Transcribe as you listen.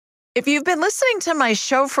If you've been listening to my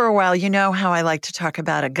show for a while, you know how I like to talk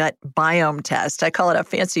about a gut biome test. I call it a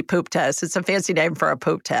fancy poop test. It's a fancy name for a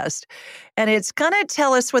poop test. And it's going to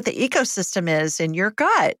tell us what the ecosystem is in your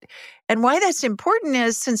gut. And why that's important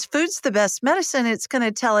is since food's the best medicine, it's going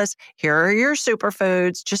to tell us here are your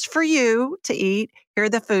superfoods just for you to eat. Here are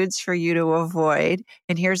the foods for you to avoid.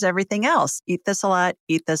 And here's everything else. Eat this a lot,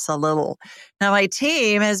 eat this a little. Now, my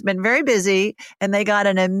team has been very busy and they got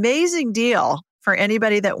an amazing deal for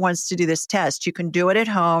anybody that wants to do this test. You can do it at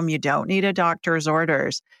home. You don't need a doctor's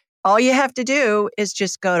orders. All you have to do is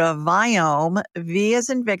just go to Viome, V as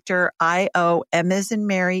in Victor, IOM as in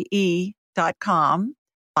Mary, E.com,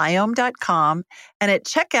 Viome.com. And at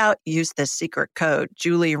checkout, use the secret code,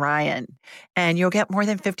 Julie Ryan, and you'll get more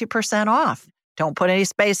than 50% off. Don't put any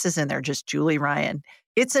spaces in there, just Julie Ryan.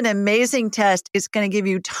 It's an amazing test. It's going to give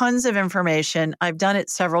you tons of information. I've done it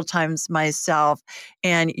several times myself,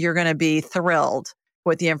 and you're going to be thrilled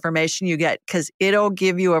with the information you get because it'll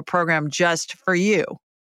give you a program just for you.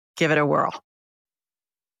 Give it a whirl.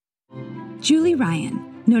 Julie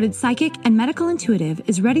Ryan, noted psychic and medical intuitive,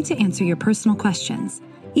 is ready to answer your personal questions,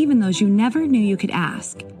 even those you never knew you could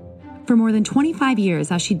ask. For more than 25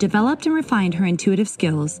 years, as she developed and refined her intuitive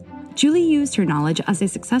skills, Julie used her knowledge as a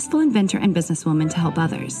successful inventor and businesswoman to help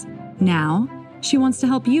others. Now, she wants to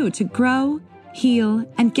help you to grow, heal,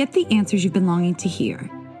 and get the answers you've been longing to hear.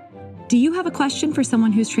 Do you have a question for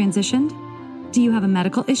someone who's transitioned? Do you have a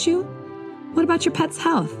medical issue? What about your pet's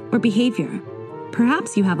health or behavior?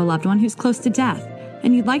 Perhaps you have a loved one who's close to death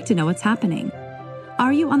and you'd like to know what's happening.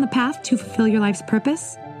 Are you on the path to fulfill your life's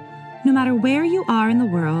purpose? No matter where you are in the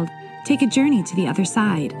world, take a journey to the other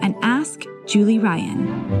side and ask Julie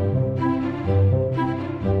Ryan.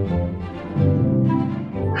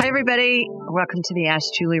 Hi, everybody. Welcome to the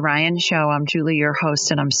Ask Julie Ryan Show. I'm Julie, your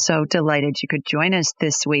host, and I'm so delighted you could join us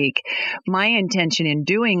this week. My intention in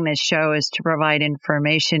doing this show is to provide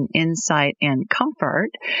information, insight, and comfort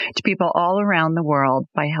to people all around the world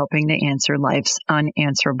by helping to answer life's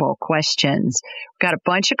unanswerable questions. We've got a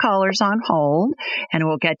bunch of callers on hold, and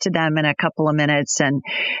we'll get to them in a couple of minutes and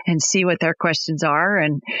see what their questions are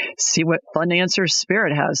and see what fun answers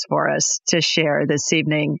Spirit has for us to share this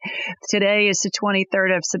evening. Today is the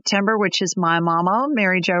 23rd of September, which is my mama,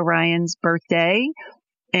 Mary Jo Ryan's birthday,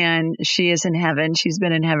 and she is in heaven. She's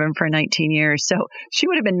been in heaven for 19 years, so she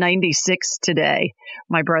would have been 96 today.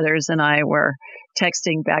 My brothers and I were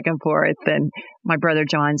texting back and forth, and my brother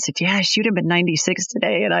John said, yeah, she would have been 96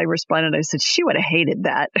 today, and I responded, I said, she would have hated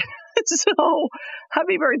that. So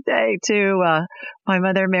happy birthday to my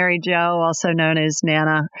mother, Mary Jo, also known as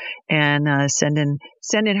Nana, and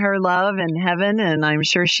sending her love in heaven, and I'm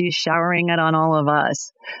sure she's showering it on all of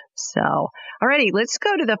us. So, alrighty, let's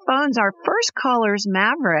go to the phones. Our first caller is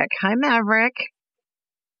Maverick. Hi, Maverick.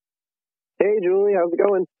 Hey, Julie, how's it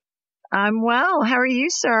going? I'm well. How are you,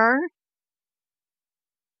 sir?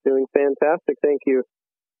 Doing fantastic, thank you.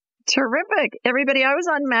 Terrific. Everybody, I was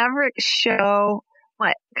on Maverick's show,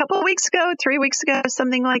 a couple of weeks ago, 3 weeks ago,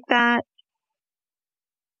 something like that?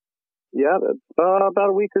 Yeah, about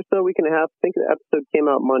a week or so, week and a half. I think the episode came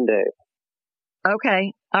out Monday.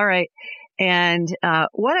 Okay. All right. And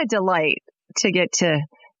what a delight to get to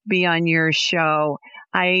be on your show.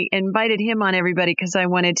 I invited him on, everybody, because I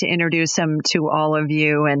wanted to introduce him to all of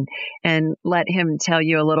you and let him tell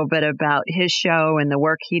you a little bit about his show and the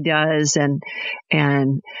work he does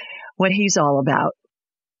and what he's all about.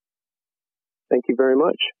 Thank you very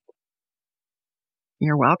much.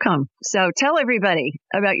 You're welcome. So tell everybody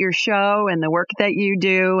about your show and the work that you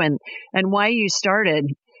do and why you started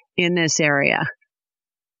in this area.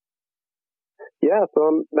 Yeah, so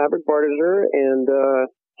I'm Maverick Bartiger and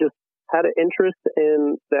just had an interest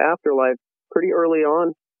in the afterlife pretty early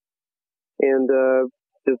on and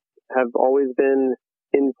just have always been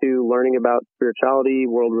into learning about spirituality,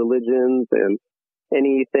 world religions, and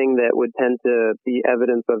anything that would tend to be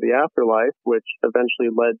evidence of the afterlife, which eventually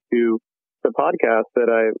led to the podcast that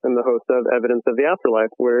I am the host of, Evidence of the Afterlife,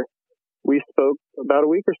 where we spoke about a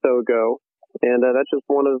week or so ago. And that's just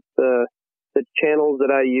one of the channels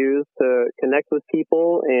that I use to connect with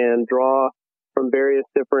people and draw from various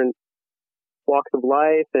different walks of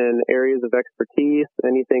life and areas of expertise,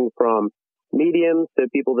 anything from mediums to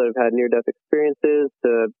people that have had near-death experiences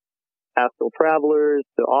to astral travelers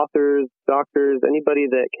to authors, doctors, anybody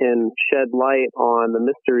that can shed light on the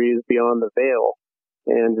mysteries beyond the veil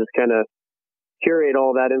and just kind of curate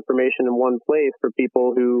all that information in one place for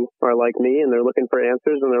people who are like me and they're looking for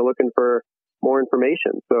answers and they're looking for more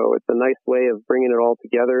information. So it's a nice way of bringing it all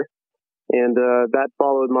together. And that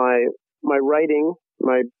followed my writing,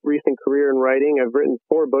 my recent career in writing. I've written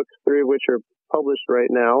 4 books, 3 of which are published right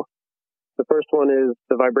now. The first one is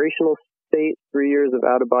The Vibrational State, 3 Years of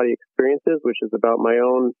Out-of-Body Experiences, which is about my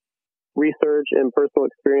own research and personal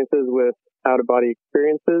experiences with out-of-body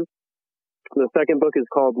experiences. The second book is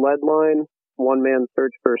called Leadline, One Man's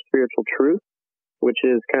Search for Spiritual Truth, which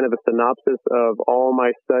is kind of a synopsis of all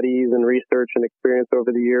my studies and research and experience over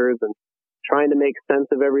the years, and trying to make sense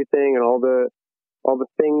of everything and all the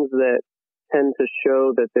things that tend to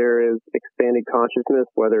show that there is expanded consciousness,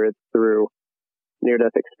 whether it's through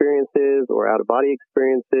near-death experiences or out-of-body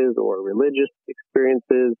experiences or religious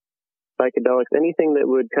experiences, psychedelics, anything that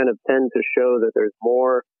would kind of tend to show that there's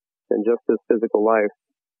more than just this physical life.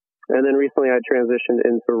 And then recently I transitioned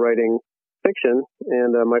into writing fiction,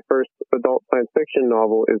 and my first adult science fiction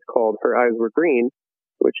novel is called Her Eyes Were Green,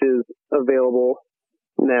 which is available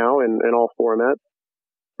now in all formats.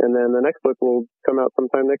 And then the next book will come out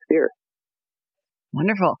sometime next year.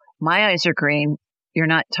 Wonderful. My eyes are green. You're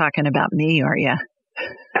not talking about me, are you?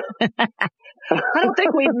 I don't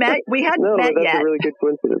think we've met. We hadn't met that's yet. A really good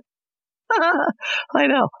coincidence. I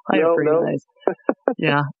know. I have green eyes.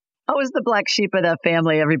 Yeah. I was the black sheep of that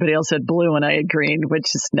family. Everybody else had blue and I had green,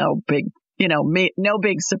 which is no big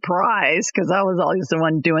surprise because I was always the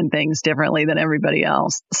one doing things differently than everybody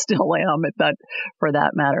else. Still am for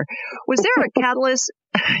that matter. Was there a catalyst?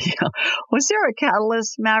 Was there a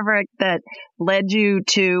catalyst, Maverick, that led you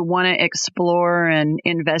to want to explore and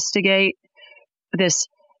investigate this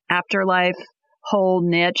afterlife whole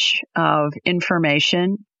niche of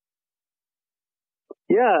information?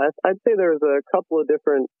 Yeah, I'd say there's a couple of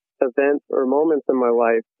different events or moments in my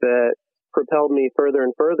life that propelled me further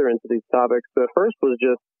and further into these topics. The first was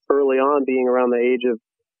just early on being around the age of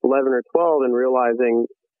 11 or 12 and realizing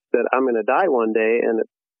that I'm going to die one day, and it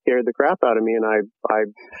scared the crap out of me, and I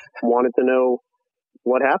wanted to know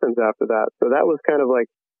what happens after that. So that was kind of like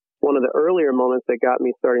one of the earlier moments that got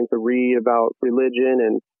me starting to read about religion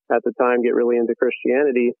and at the time get really into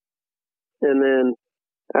Christianity. And then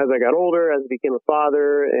as I got older, as I became a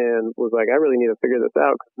father and was like, I really need to figure this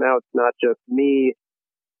out, because now it's not just me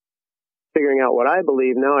figuring out what I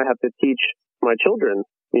believe. Now I have to teach my children,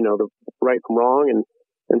 the right from wrong.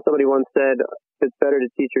 And somebody once said, it's better to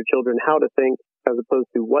teach your children how to think as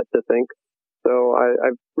opposed to what to think. So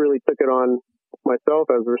I really took it on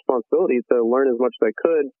myself as a responsibility to learn as much as I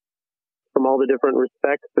could from all the different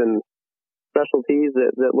respects and specialties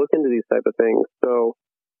that look into these type of things. So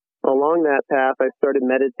along that path, I started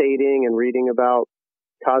meditating and reading about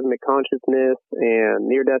cosmic consciousness and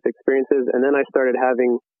near-death experiences. And then I started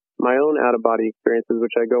having my own out-of-body experiences,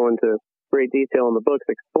 which I go into great detail in the books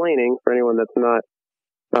explaining for anyone that's not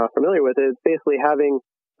familiar with it. It's basically having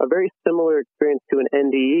a very similar experience to an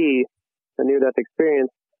NDE, a near-death experience,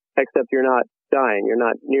 except you're not dying. You're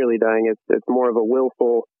not nearly dying. It's more of a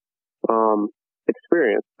willful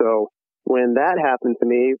experience. So when that happened to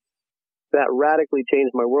me, that radically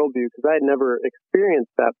changed my worldview, because I had never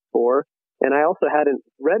experienced that before. And I also hadn't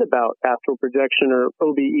read about astral projection or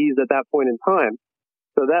OBEs at that point in time.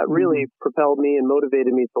 So that really propelled me and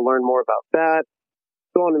motivated me to learn more about that,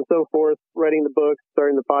 so on and so forth, writing the book,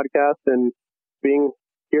 starting the podcast, and being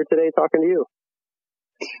here today talking to you.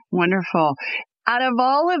 Wonderful. Out of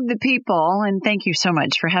all of the people, and thank you so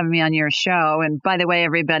much for having me on your show. And by the way,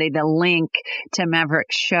 everybody, the link to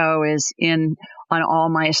Maverick's show is on all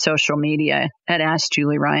my social media at Ask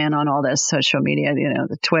Julie Ryan on all this social media,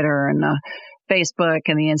 the Twitter and the Facebook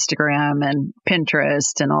and the Instagram and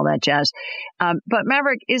Pinterest and all that jazz. But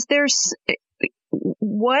Maverick,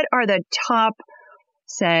 what are the top,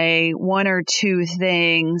 say, one or two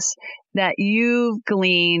things that you've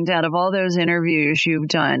gleaned out of all those interviews you've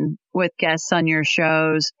done with guests on your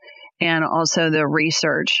shows and also the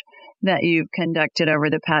research that you've conducted over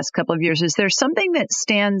the past couple of years? Is there something that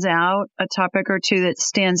stands out, a topic or two that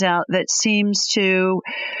stands out that seems to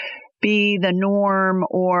be the norm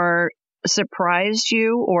or surprised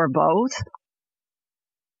you, or both?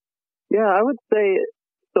 Yeah, I would say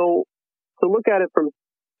so. To look at it from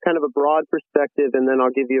kind of a broad perspective, and then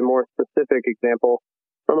I'll give you a more specific example.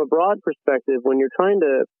 From a broad perspective, when you're trying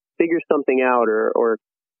to figure something out or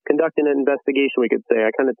conduct an investigation, we could say, I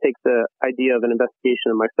kind of take the idea of an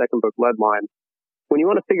investigation in my second book, Leadline. When you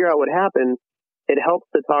want to figure out what happened, it helps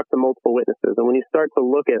to talk to multiple witnesses. And when you start to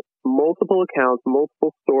look at multiple accounts,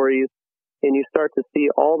 multiple stories, and you start to see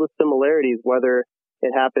all the similarities, whether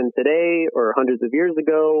it happened today or hundreds of years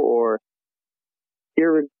ago, or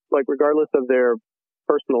here, like regardless of their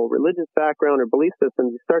personal religious background or belief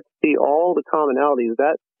systems, you start to see all the commonalities.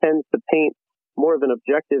 That tends to paint more of an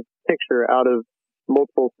objective picture out of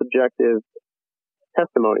multiple subjective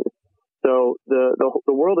testimonies. So the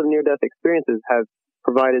world of near-death experiences has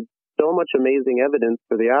provided so much amazing evidence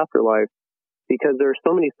for the afterlife because there are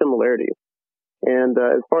so many similarities. And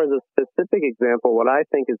as far as a specific example, what I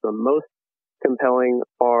think is the most compelling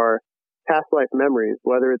are past life memories,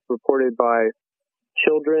 whether it's reported by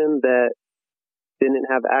children that didn't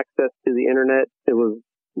have access to the internet. It was,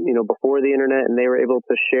 before the internet, and they were able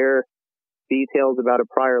to share details about a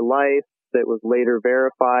prior life that was later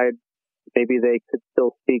verified. Maybe they could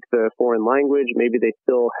still speak the foreign language. Maybe they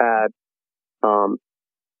still had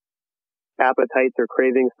appetites or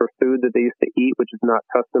cravings for food that they used to eat, which is not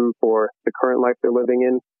custom for the current life they're living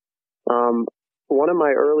in. One of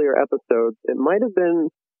my earlier episodes, it might have been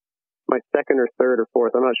my second or third or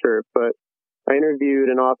fourth, I'm not sure, but I interviewed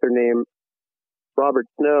an author named Robert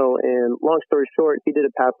Snow, and long story short, he did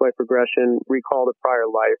a past life regression, recalled a prior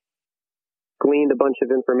life, gleaned a bunch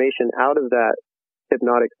of information out of that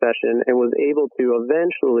hypnotic session, and was able to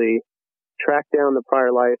eventually track down the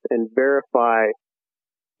prior life and verify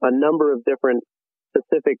a number of different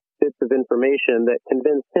specific bits of information that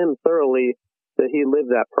convinced him thoroughly that he lived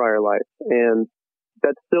that prior life. And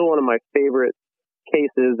that's still one of my favorite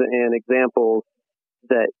cases and examples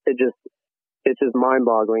that it's just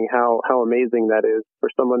mind-boggling how amazing that is for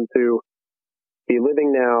someone to be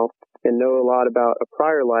living now and know a lot about a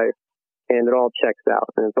prior life, and it all checks out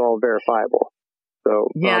and it's all verifiable. So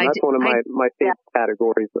that's one of my favorite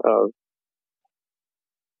categories of.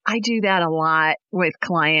 I do that a lot with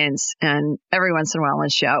clients and every once in a while on the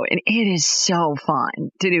show. And it is so fun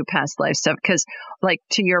to do past life stuff because, like,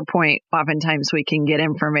 to your point, oftentimes we can get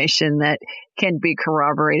information that can be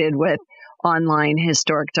corroborated with online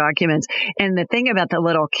historic documents. And the thing about the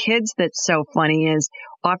little kids that's so funny is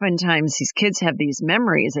oftentimes these kids have these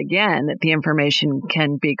memories, again, that the information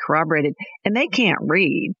can be corroborated, and they can't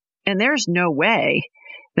read. And there's no way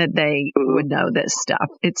that they would know this stuff.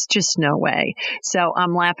 It's just no way. So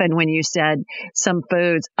I'm laughing when you said some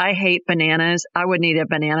foods. I hate bananas. I wouldn't eat a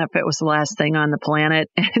banana if it was the last thing on the planet.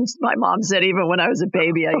 And my mom said even when I was a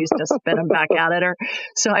baby, I used to spit them back out at her.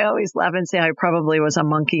 So I always laugh and say I probably was a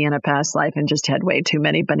monkey in a past life and just had way too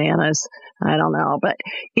many bananas. I don't know. But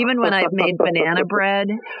even when I've made banana bread,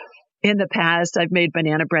 in the past, I've made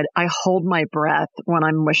banana bread. I hold my breath when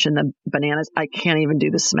I'm mushing the bananas. I can't even do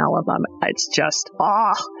the smell of them. It's just,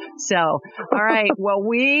 So, all right. Well,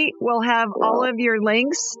 we will have all of your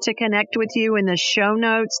links to connect with you in the show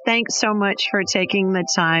notes. Thanks so much for taking the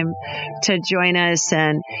time to join us.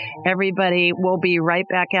 And everybody, we'll be right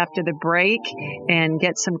back after the break and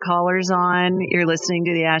get some callers on. You're listening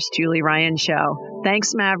to the Ask Julie Ryan Show.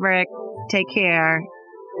 Thanks, Maverick. Take care.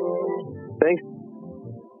 Thanks.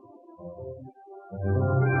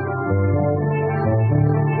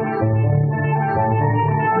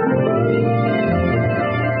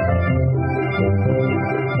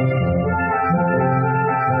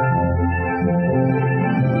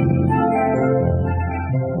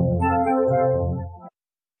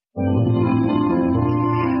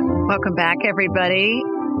 Welcome back, everybody.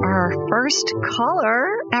 Our first caller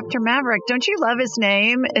after Maverick. Don't you love his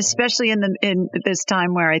name, especially in this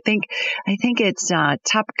time where I think it's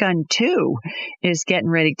Top Gun 2 is getting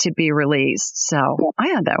ready to be released. So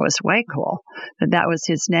I thought that was way cool that was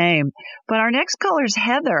his name. But our next caller is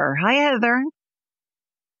Heather. Hi, Heather.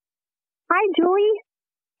 Hi, Julie.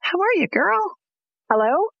 How are you, girl?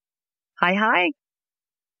 Hello. Hi.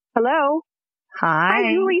 Hello. Hi.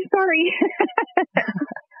 Hi, Julie. Sorry.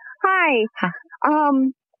 Hi.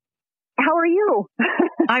 How are you?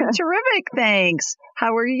 I'm terrific, thanks.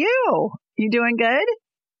 How are you? You doing good?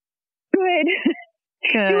 Good.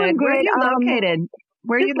 Good. Doing good. Where are you located?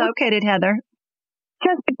 Where are you located, Heather?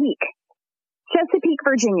 Chesapeake,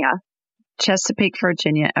 Virginia. Chesapeake,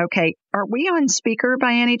 Virginia. Okay. Are we on speaker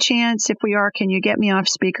by any chance? If we are, can you get me off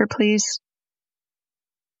speaker, please?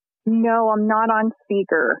 No, I'm not on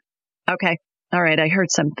speaker. Okay. All right. I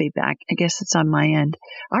heard some feedback. I guess it's on my end.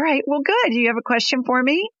 All right. Well, good. Do you have a question for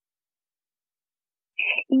me?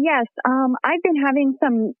 Yes. I've been having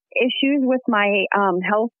some issues with my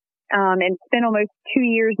health. It's been almost 2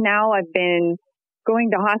 years now. I've been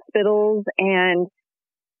going to hospitals, and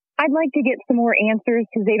I'd like to get some more answers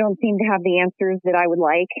because they don't seem to have the answers that I would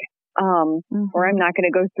like. Or I'm not going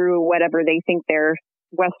to go through whatever they think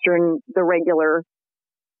the regular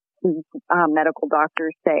medical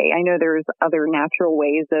doctors say. I know there's other natural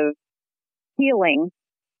ways of healing.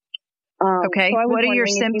 Okay. So what are your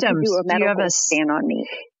symptoms? Do you have a scan on me?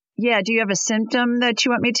 Yeah. Do you have a symptom that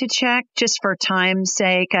you want me to check? Just for time's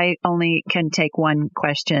sake, I only can take one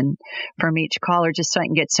question from each caller just so I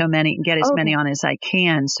can get as many on as I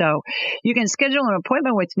can. So you can schedule an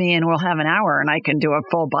appointment with me and we'll have an hour and I can do a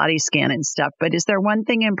full body scan and stuff. But is there one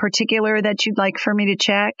thing in particular that you'd like for me to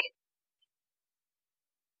check?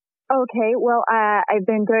 Okay. Well, I've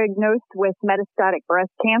been diagnosed with metastatic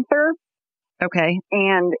breast cancer. Okay.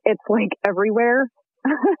 And it's like everywhere.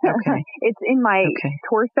 Okay. It's in my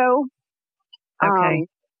torso. Okay.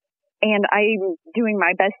 And I'm doing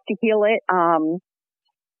my best to heal it.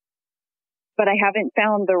 But I haven't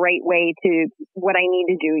found the right way to what I need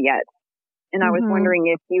to do yet. And I was wondering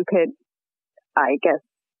if you could, I guess,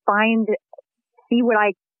 see what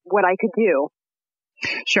I could do.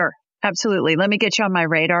 Sure. Absolutely. Let me get you on my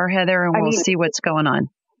radar, Heather, and we'll see what's going on.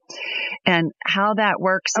 And how that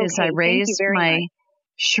works is I raise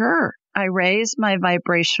I raise my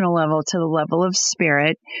vibrational level to the level of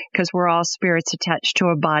spirit, because we're all spirits attached to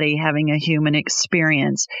a body having a human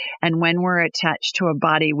experience. And when we're attached to a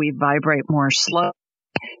body, we vibrate more slowly,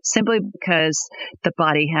 simply because the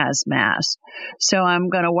body has mass. So I'm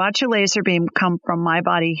going to watch a laser beam come from my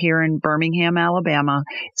body here in Birmingham, Alabama.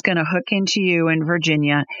 It's going to hook into you in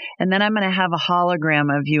Virginia. And then I'm going to have a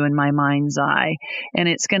hologram of you in my mind's eye. And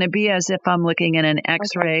it's going to be as if I'm looking at an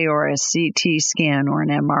X-ray or a CT scan or an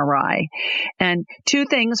MRI. And two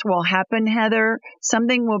things will happen, Heather.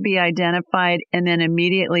 Something will be identified, and then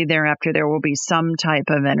immediately thereafter, there will be some type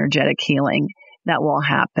of energetic healing that will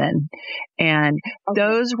happen. And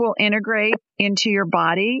those will integrate into your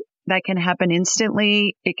body. That can happen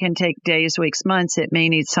instantly. It can take days, weeks, months. It may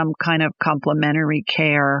need some kind of complementary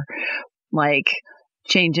care, like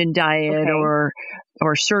change in diet or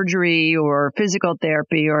surgery or physical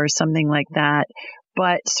therapy or something like that.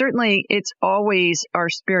 But certainly it's always our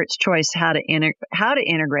spirit's choice how to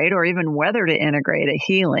integrate or even whether to integrate a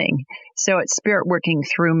healing. So it's spirit working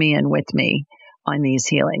through me and with me on these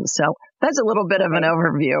healings. So that's a little bit of an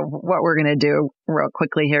overview of what we're going to do real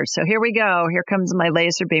quickly here. So here we go. Here comes my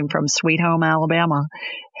laser beam from Sweet Home, Alabama.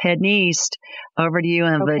 Heading east over to you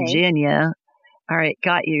in Virginia. All right.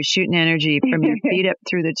 Got you. Shooting energy from your feet up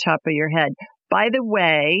through the top of your head. By the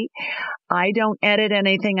way, I don't edit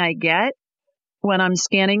anything I get when I'm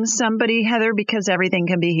scanning somebody, Heather, because everything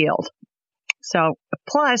can be healed. So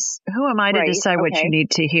plus, who am I to decide what you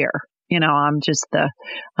need to hear? You know, I'm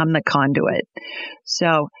the conduit.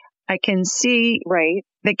 So I can see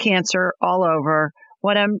the cancer all over.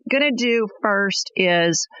 What I'm going to do first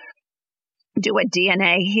is do a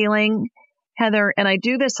DNA healing, Heather. And I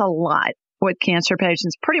do this a lot with cancer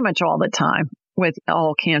patients, pretty much all the time with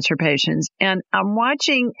all cancer patients. And I'm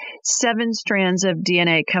watching 7 strands of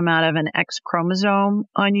DNA come out of an X chromosome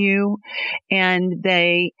on you. And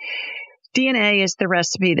DNA is the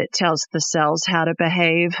recipe that tells the cells how to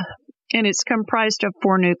behave. And it's comprised of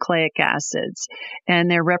 4 nucleic acids,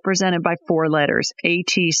 and they're represented by 4 letters, A,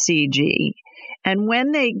 T, C, G. And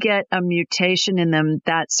when they get a mutation in them,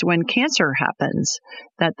 that's when cancer happens,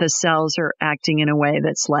 that the cells are acting in a way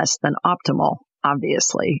that's less than optimal,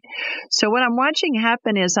 obviously. So what I'm watching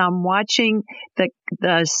happen is I'm watching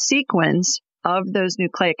the sequence of those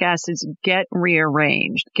nucleic acids get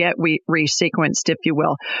rearranged, get resequenced, if you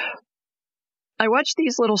will. I watch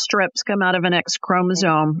these little strips come out of an X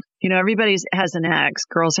chromosome. You know, everybody has an X.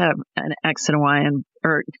 Girls have an X and a Y,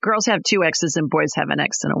 or girls have 2 X's and boys have an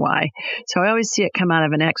X and a Y. So I always see it come out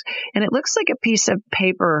of an X. And it looks like a piece of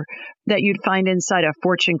paper that you'd find inside a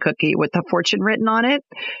fortune cookie with the fortune written on it.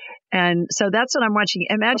 And so that's what I'm watching.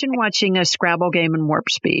 Imagine watching a Scrabble game in warp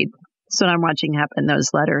speed. So what I'm watching happen. Those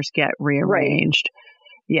letters get rearranged.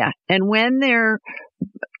 Yeah. And when they're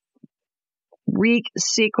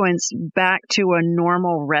resequenced back to a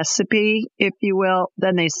normal recipe, if you will,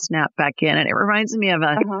 then they snap back in. And it reminds me of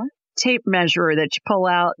a tape measure that you pull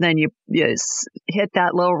out, then you hit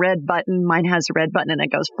that little red button. Mine has a red button and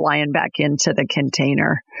it goes flying back into the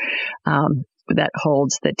container that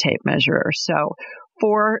holds the tape measure. So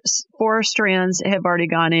 4 strands have already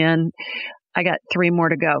gone in. I got 3 more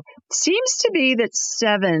to go. Seems to be that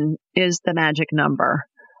 7 is the magic number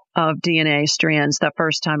of DNA strands the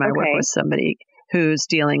first time I work with somebody who's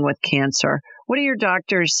dealing with cancer. What are your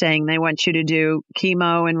doctors saying? They want you to do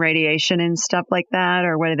chemo and radiation and stuff like that,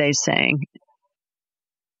 or what are they saying?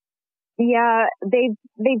 Yeah,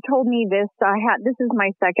 they've told me this. This is my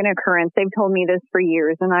second occurrence. They've told me this for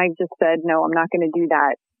years, and I've just said no. I'm not going to do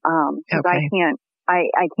that because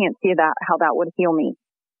I can't see how that would heal me.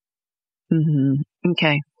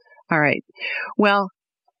 Okay. All right. Well.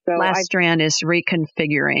 So last strand is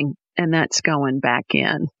reconfiguring, and that's going back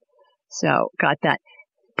in. So got that.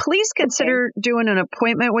 Please consider doing an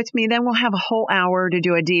appointment with me. Then we'll have a whole hour to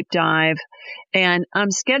do a deep dive. And I'm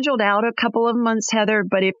scheduled out a couple of months, Heather,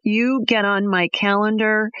 but if you get on my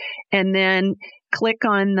calendar and then click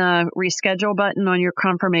on the reschedule button on your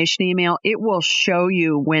confirmation email, it will show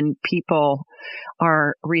you when people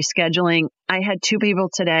are rescheduling. I had 2 people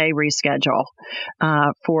today reschedule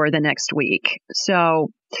for the next week. So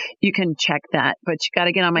you can check that, but you got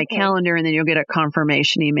to get on my calendar, and then you'll get a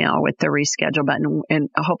confirmation email with the reschedule button, and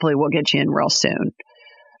hopefully we'll get you in real soon.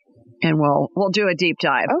 And we'll do a deep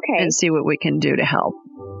dive and see what we can do to help.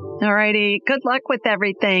 All righty. Good luck with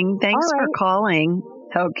everything. Thanks for calling.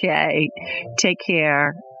 Okay. Take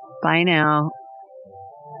care. Bye now.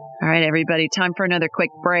 All right, everybody. Time for another quick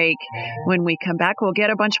break. When we come back, we'll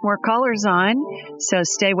get a bunch more callers on. So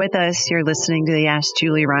stay with us. You're listening to the Ask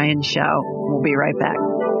Julie Ryan Show. We'll be right back.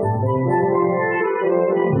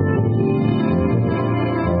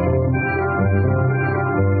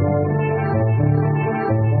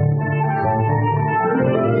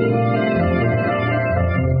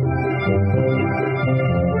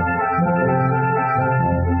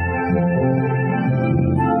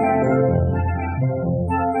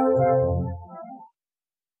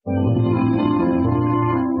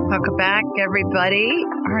 Welcome back, everybody.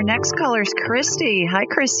 Our next caller is Christy. Hi,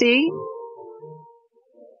 Christy.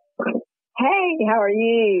 Hey, how are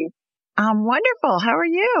you? I'm wonderful. How are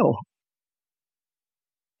you?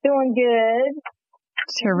 Doing good.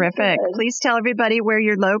 Terrific. Good. Please tell everybody where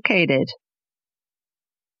you're located.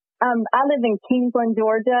 I live in Kingsland,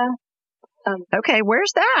 Georgia. Okay,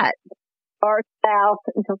 where's that? Far south.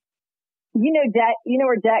 You know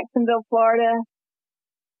where Jacksonville, Florida?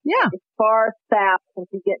 Yeah. It's far south once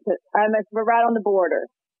you get to, we're right on the border.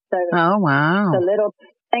 So, oh, wow. The little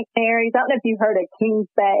St. Mary's. I don't know if you've heard of Kings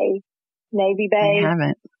Bay, Navy Bay. I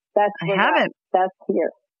haven't. I haven't. That's here.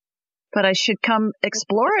 But I should come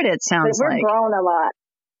explore it, it sounds but we're like. growing a lot.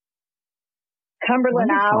 Cumberland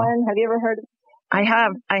Wonderful. Island. Have you ever heard of it?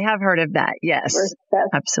 I have heard of that. Yes.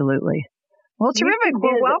 Absolutely. Well, terrific.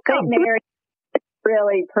 Well, welcome. St. Mary's is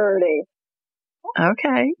really pretty.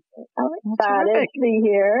 Okay. I'm excited to be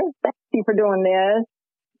here. Thank you for doing this.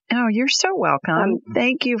 Oh, you're so welcome.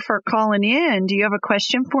 Thank you for calling in. Do you have a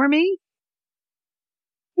question for me?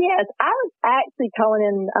 Yes, I was actually calling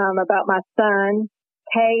in about my son,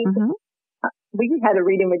 Cade. Mm-hmm. We had a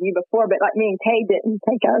reading with you before, but like me and Cade didn't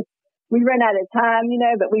take ours. We ran out of time,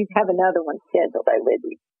 but we have another one scheduled with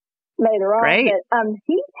you later on. Great. But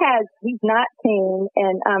he's 19,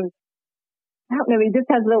 and I don't know, he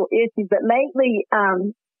just has little issues. But lately,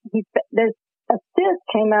 there's a cyst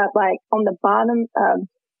came up like on the bottom of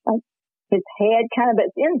his head, kind of, but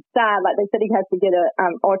it's inside. Like they said, he has to get a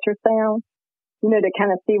ultrasound, to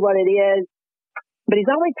kind of see what it is. But he's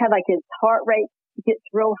always had like his heart rate gets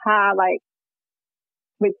real high,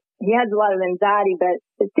 which he has a lot of anxiety. But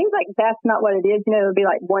it seems like that's not what it is. It'll be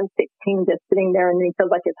like 116 just sitting there, and then he feels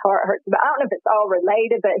like his heart hurts. But I don't know if it's all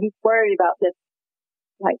related. But he's worried about this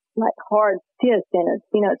like hard cyst in it.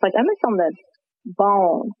 It's like almost on the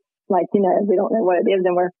bone. Like, we don't know what it is,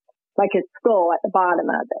 and we're like his skull at the bottom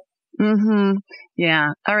of it. Mm-hmm.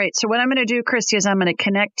 Yeah. All right. So what I'm going to do, Christy, is I'm going to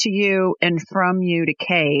connect to you and from you to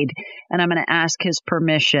Cade, and I'm going to ask his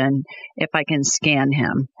permission if I can scan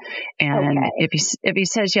him. And if he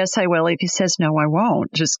says yes, I will. If he says no, I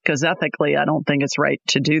won't. Just because ethically, I don't think it's right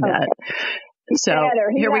to do that. So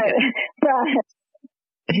here we go. Right.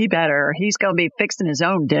 He better. He's going to be fixing his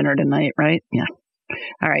own dinner tonight, right? Yeah.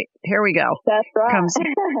 All right. Here we go. That's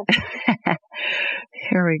right.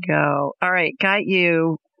 Here we go. All right. Got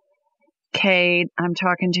you. Cade, I'm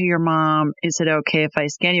talking to your mom. Is it okay if I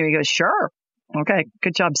scan you? He goes, sure. Okay.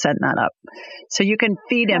 Good job setting that up. So you can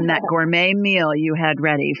feed him that gourmet meal you had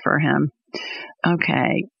ready for him.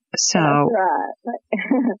 Okay. So that's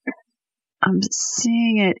right. I'm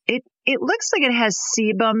seeing it. It looks like it has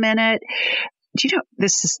sebum in it. Do you know,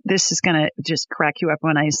 this is going to just crack you up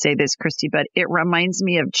when I say this, Christy, but it reminds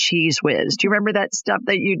me of Cheese Whiz. Do you remember that stuff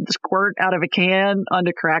that you'd squirt out of a can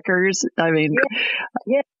onto crackers? I mean,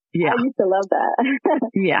 yeah. I used to love that.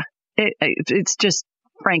 Yeah. It's just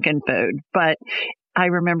Frankenfood. But I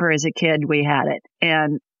remember as a kid, we had it.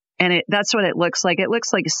 And that's what it looks like. It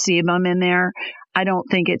looks like sebum in there. I don't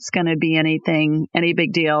think it's going to be any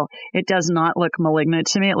big deal. It does not look malignant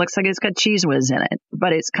to me. It looks like it's got Cheese Whiz in it,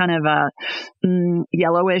 but it's kind of a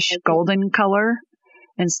yellowish golden color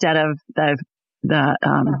instead of the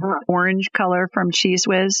orange color from Cheese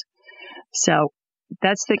Whiz. So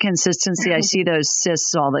that's the consistency. I see those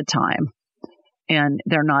cysts all the time, and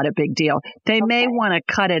they're not a big deal. They may want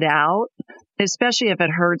to cut it out, especially if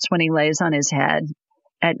it hurts when he lays on his head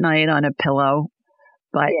at night on a pillow.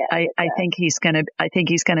 But I think he's gonna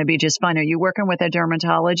be just fine. Are you working with a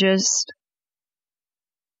dermatologist?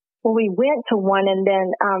 Well, we went to one, and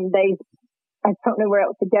then I don't know where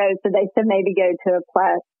else to go, so they said maybe go to a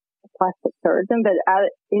plastic surgeon. But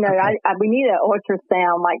we need an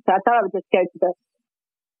ultrasound. So I thought I would just go to the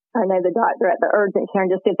doctor at the urgent care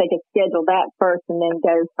and just see if they could schedule that first, and then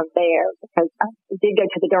go from there. Because I did go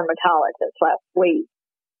to the dermatologist last week.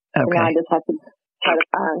 Okay. So now I just have to try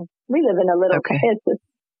to we live in a little, it's just,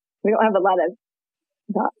 we don't have a lot of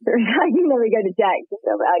doctors. We go to Jackson,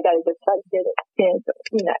 so I got to just try to get it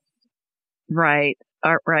scheduled, Right.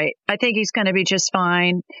 Right. I think he's going to be just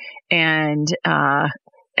fine, and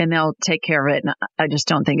they'll take care of it. And I just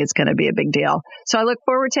don't think it's going to be a big deal. So I look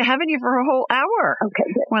forward to having you for a whole hour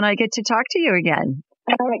when I get to talk to you again.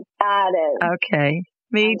 I'm excited. Okay.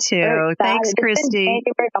 Me too. Thanks, Christy. I'm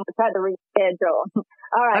going to try to reschedule.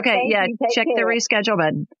 All right. Okay. Yeah. Check the reschedule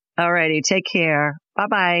button. All righty. Take care.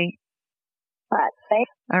 Bye-bye. All right.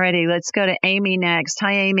 Thanks. All righty. Let's go to Amy next.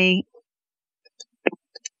 Hi, Amy.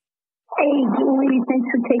 Hey, Julie. Thanks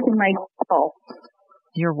for taking my call.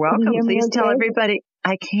 You're welcome. Please tell everybody.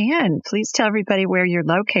 I can. Please tell everybody where you're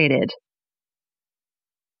located.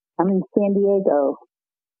 I'm in San Diego.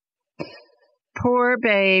 Poor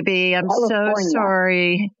baby. I'm so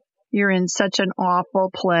sorry. You're in such an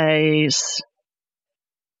awful place.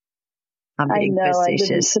 I'm being facetious. I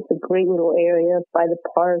live in such a great little area by the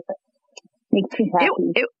park. Makes me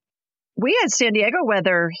happy. We had San Diego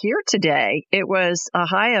weather here today. It was a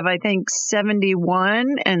high of, I think,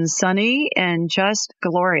 71 and sunny and just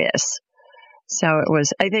glorious. So it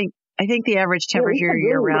was, I think the average temperature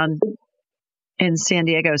year round in San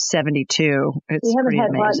Diego is 72. It's pretty amazing. We haven't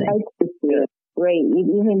had hot nights this year. Great.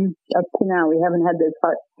 Even up to now, we haven't had those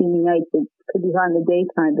hot, steamy nights. It could be hot in the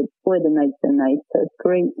daytime, but boy, the nights are nice. So it's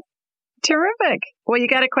great. Terrific. Well, you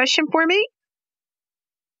got a question for me?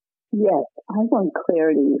 Yes, I want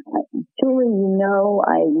clarity. Julie,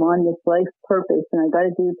 I'm on this life purpose, and I got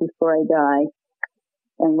to do it before I die.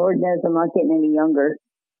 And Lord knows I'm not getting any younger.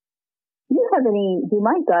 Do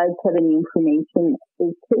my guides have any information?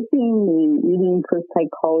 Is taking the Eating for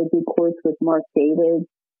Psychology course with Mark David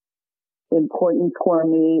important for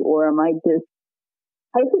me, or am I just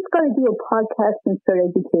got to do a podcast and start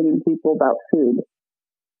educating people about food?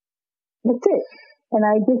 That's it. And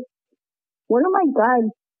what do my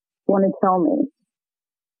guides want to tell me?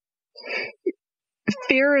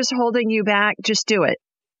 Fear is holding you back. Just do it.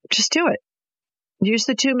 Just do it. Use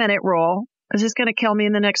the 2-minute rule. Is this going to kill me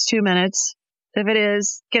in the next 2 minutes? If it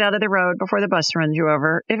is, get out of the road before the bus runs you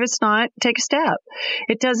over. If it's not, take a step.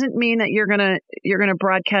 It doesn't mean that you're going to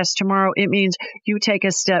broadcast tomorrow. It means you take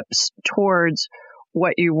a step towards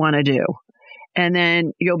what you want to do. And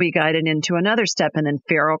then you'll be guided into another step, and then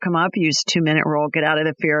fear will come up. Use 2-minute rule, get out of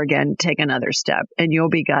the fear again, take another step, and you'll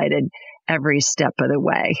be guided every step of the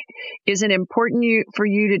way. Is it important for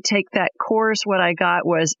you to take that course? What I got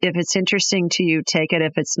was, if it's interesting to you, take it.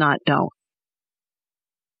 If it's not, don't.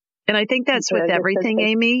 And I think that's with everything,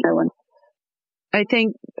 Amy. I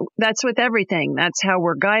think that's with everything. That's how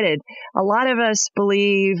we're guided. A lot of us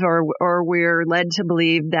believe, or we're led to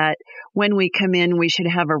believe, that when we come in, we should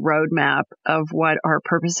have a roadmap of what our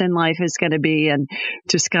purpose in life is going to be, and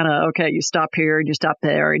just kind of, okay, you stop here and you stop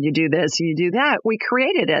there and you do this and you do that. We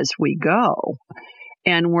create it as we go,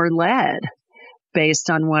 and we're led based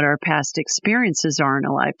on what our past experiences are in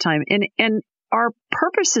a lifetime. And our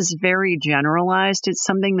purpose is very generalized. It's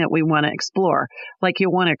something that we want to explore. Like, you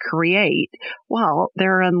want to create. Well,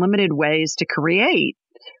 there are unlimited ways to create.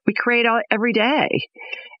 We create every day.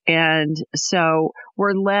 And so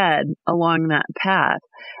we're led along that path.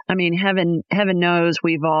 I mean, heaven knows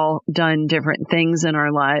we've all done different things in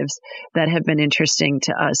our lives that have been interesting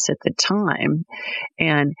to us at the time.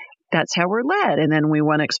 And that's how we're led. And then we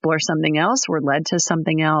want to explore something else. We're led to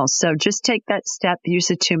something else. So just take that step, use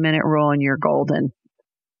the 2-minute rule, and you're golden.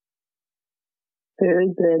 Very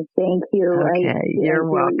good. Thank you. Okay. You're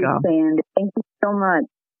welcome. Thank you so much.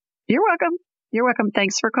 You're welcome. You're welcome.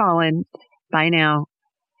 Thanks for calling. Bye now.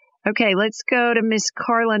 Okay. Let's go to Miss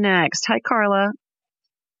Carla next. Hi, Carla.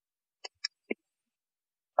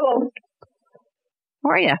 Hello.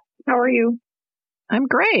 How are you? How are you? I'm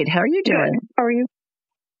great. How are you doing? Good. How are you?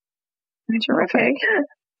 Terrific. Okay.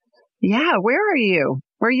 Yeah. Where are you?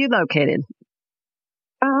 Where are you located?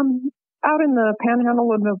 Out in the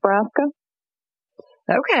panhandle of Nebraska.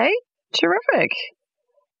 Okay. Terrific.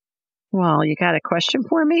 Well, you got a question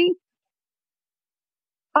for me?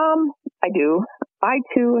 I do. I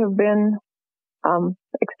too have been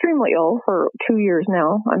extremely ill for 2 years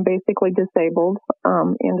now. I'm basically disabled.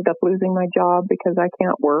 Ended up losing my job because I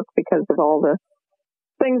can't work because of all the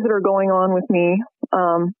things that are going on with me.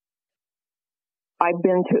 I've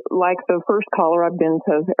been to, like the first caller, I've been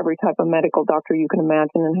to every type of medical doctor you can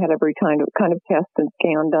imagine and had every kind of test and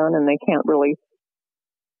scan done, and they can't really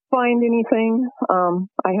find anything.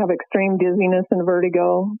 I have extreme dizziness and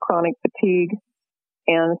vertigo, chronic fatigue,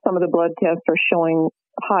 and some of the blood tests are showing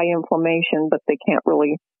high inflammation, but they can't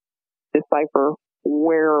really decipher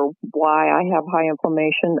why I have high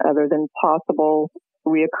inflammation, other than possible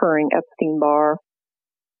reoccurring Epstein-Barr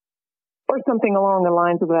or something along the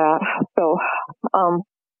lines of that. So,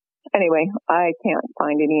 anyway, I can't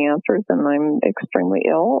find any answers, and I'm extremely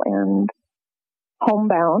ill and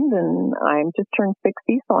homebound, and I'm just turned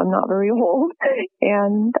 60, so I'm not very old,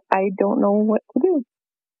 and I don't know what to do.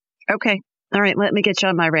 Okay. All right. Let me get you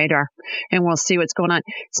on my radar, and we'll see what's going on.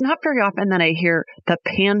 It's not very often that I hear the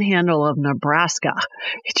panhandle of Nebraska.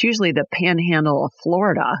 It's usually the panhandle of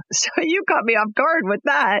Florida. So you caught me off guard with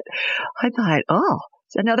that. I thought, oh,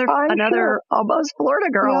 it's another sure. almost Florida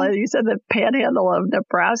girl. Yeah. You said the panhandle of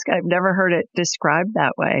Nebraska. I've never heard it described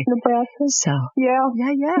that way. Nebraska. So yeah.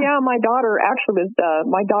 My daughter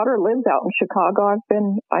my daughter lives out in Chicago.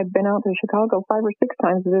 I've been out to Chicago 5 or 6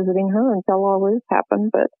 times visiting her until all this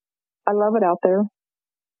happened, but I love it out there.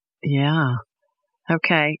 Yeah.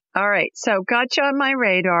 Okay. All right. So got you on my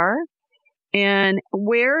radar. And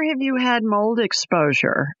where have you had mold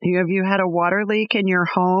exposure? Have you had a water leak in your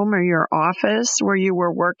home or your office where you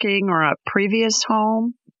were working, or a previous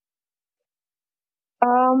home?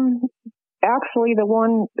 Actually,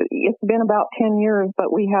 it's been about 10 years,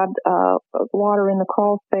 but we had water in the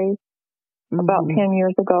crawl space about 10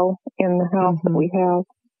 years ago in the house that we have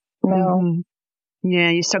now. Mm-hmm.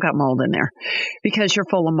 Yeah, you still got mold in there because you're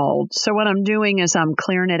full of mold. So what I'm doing is I'm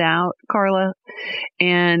clearing it out, Carla,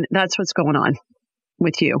 and that's what's going on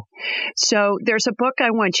with you. So there's a book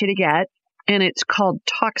I want you to get, and it's called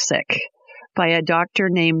Toxic by a doctor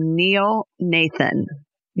named Neil Nathan,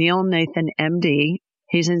 MD.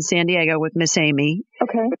 He's in San Diego with Miss Amy.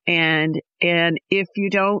 Okay. And if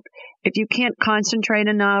you can't concentrate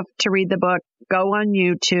enough to read the book, go on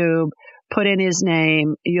YouTube. Put in his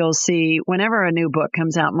name, you'll see whenever a new book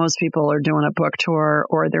comes out, most people are doing a book tour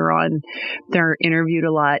or they're interviewed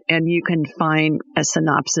a lot, and you can find a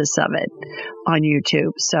synopsis of it on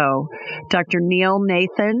YouTube. So Dr. Neil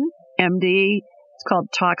Nathan, MD, it's called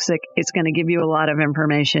Toxic. It's going to give you a lot of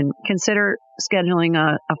information. Consider scheduling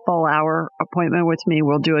a full hour appointment with me.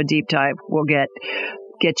 We'll do a deep dive. We'll get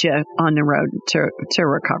you on the road to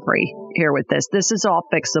recovery here with this. This is all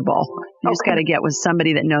fixable. You just got to get with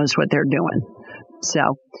somebody that knows what they're doing. So,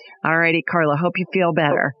 all righty, Carla, hope you feel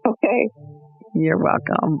better. Okay. You're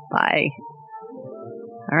welcome. Bye.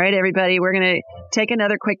 All right, everybody, we're going to take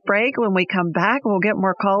another quick break. When we come back, we'll get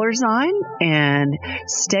more callers on, and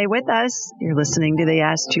stay with us. You're listening to the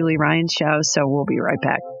Ask Julie Ryan show, so we'll be right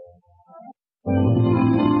back.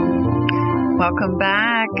 Welcome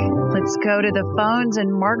back. Let's go to the phones,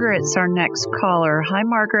 and Margaret's our next caller. Hi,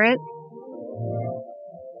 Margaret.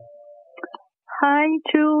 Hi,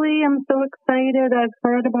 Julie. I'm so excited. I've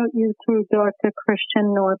heard about you through Dr.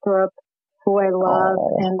 Christian Northrup, who I love,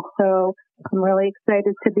 and so I'm really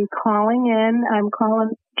excited to be calling in. I'm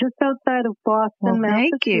calling just outside of Boston,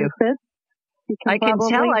 Massachusetts. Thank you. You can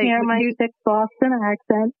probably hear my thick Boston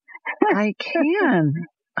accent. I can.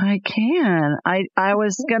 I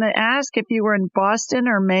was going to ask if you were in Boston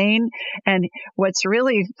or Maine. And what's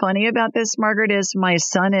really funny about this, Margaret, is my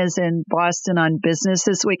son is in Boston on business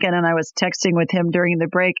this weekend, and I was texting with him during the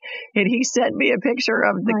break, and he sent me a picture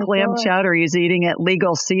of the clam chowder he's eating at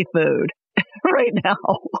Legal Seafood right now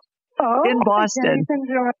in Boston.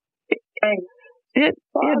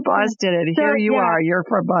 In Boston, and here you are. You're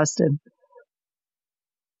from Boston.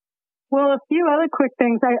 Well, a few other quick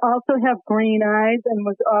things. I also have green eyes and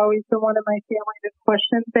was always the one in my family to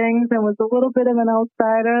question things and was a little bit of an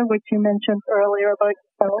outsider, which you mentioned earlier about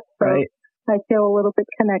yourself. So right. I feel a little bit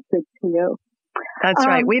connected to you. That's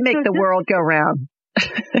right. We make the world go round.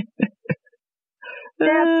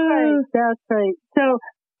 That's right. So,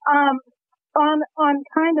 on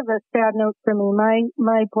kind of a sad note for me,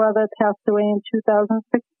 my brother passed away in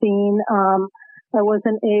 2016. I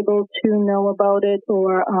wasn't able to know about it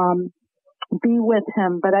or be with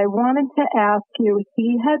him, but I wanted to ask you,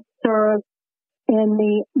 he had served in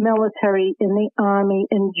the military, in the army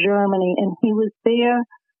in Germany, and he was there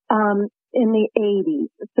in the 80s.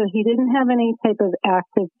 So he didn't have any type of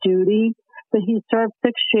active duty, but he served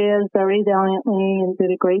 6 years very valiantly and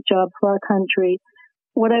did a great job for our country.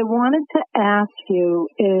 What I wanted to ask you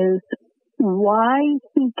is why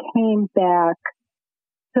he came back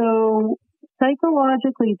so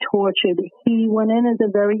psychologically tortured. He went in as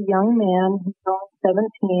a very young man, he was only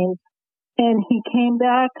 17, and he came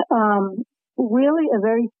back really a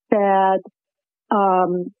very sad,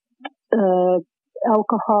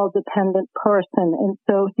 alcohol-dependent person. And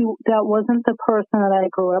so that wasn't the person that I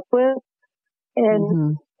grew up with.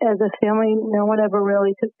 And as a family, no one ever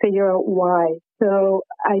really could figure out why. So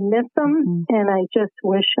I miss him, and I just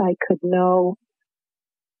wish I could know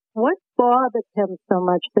what bothered him so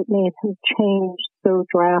much that made him change so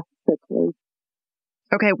drastically.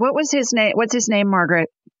 Okay. What was his name? What's his name, Margaret?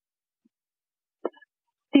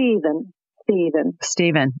 Stephen.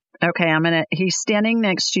 Okay. He's standing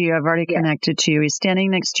next to you. I've already connected to you. He's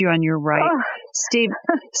standing next to you on your right. Oh.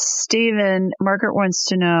 Stephen, Margaret wants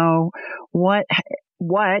to know what,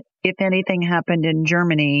 if anything, happened in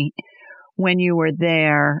Germany when you were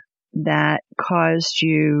there that caused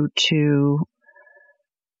you to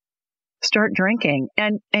start drinking.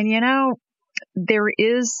 And there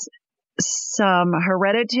are some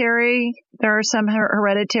hereditary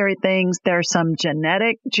things. There are some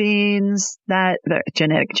genetic genes that's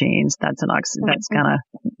kind of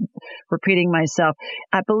repeating myself.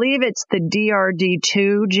 I believe it's the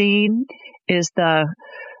DRD2 gene is the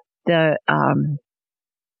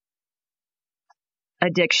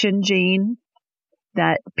addiction gene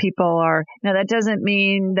that people are. Now, that doesn't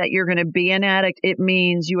mean that you're going to be an addict. It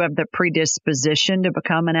means you have the predisposition to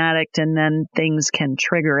become an addict, and then things can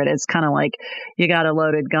trigger it. It's kind of like you got a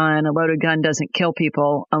loaded gun. A loaded gun doesn't kill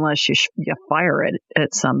people unless you fire it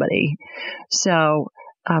at somebody. So,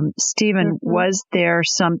 Stephen, was there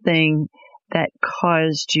something that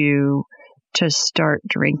caused you to start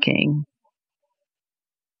drinking?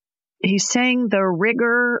 He's saying the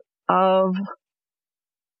rigor of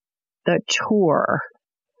the tour.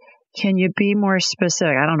 Can you be more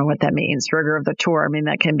specific? I don't know what that means. Rigor of the tour. I mean,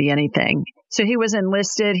 that can be anything. So he was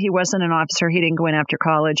enlisted. He wasn't an officer. He didn't go in after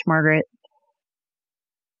college, Margaret?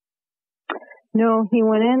 No, he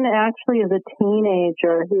went in actually as a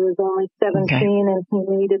teenager. He was only 17 and he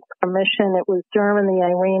needed permission. It was during the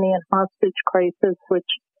Iranian hostage crisis, which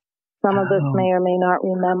some of us may or may not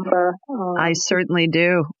remember. I certainly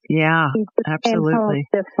do. Yeah, absolutely.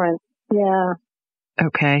 Different. Yeah.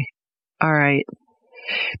 Okay. All right.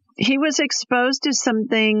 He was exposed to some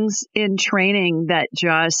things in training that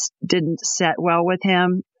just didn't set well with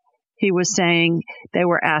him. He was saying they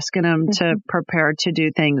were asking him to prepare to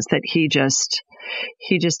do things that he just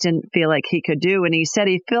didn't feel like he could do. And he said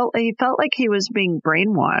he felt like he was being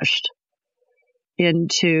brainwashed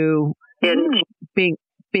into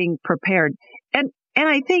being prepared. And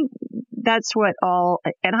I think that's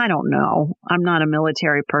and I don't know, I'm not a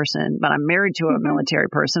military person, but I'm married to a military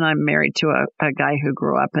person. I'm married to a guy who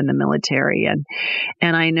grew up in the military.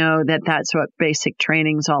 And I know that that's what basic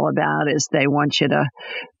training's all about, is they want you to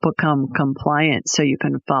become compliant so you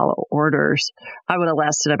can follow orders. I would have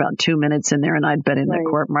lasted about 2 minutes in there and I'd been in the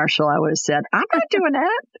court martial. I would have said, I'm not doing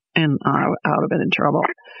that. And I would have been in trouble.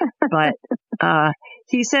 But,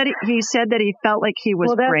 he said that he felt like he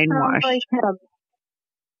was brainwashed. Like him.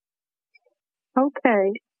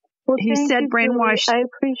 Okay. Well, he said brainwashed. Julie. I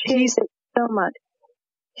appreciate it so much.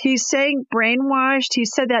 He's saying brainwashed. He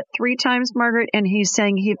said that 3 times, Margaret, and he's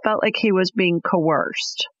saying he felt like he was being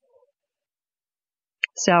coerced.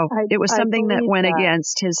 So it was something that went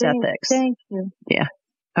against his ethics. Thank you. Yeah.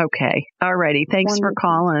 Okay. All righty. Thanks for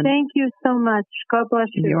calling. Thank you so much. God bless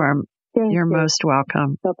you. You're most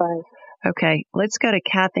welcome. Bye-bye. Okay. Let's go to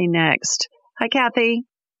Kathy next. Hi, Kathy.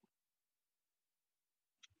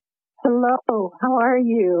 Hello, how are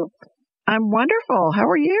you? I'm wonderful. How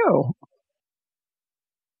are you?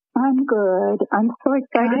 I'm good. I'm so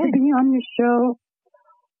excited to be on your show.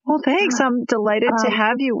 Well, thanks. I'm delighted to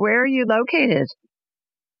have you. Where are you located?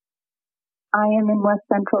 I am in West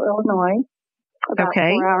Central Illinois, about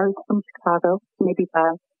 4 hours from Chicago, maybe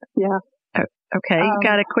 5. Yeah. Okay. You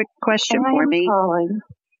got a quick question for me? Calling.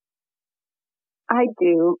 I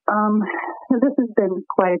do. This has been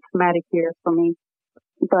quite a traumatic year for me.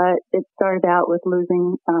 But it started out with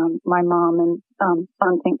losing my mom on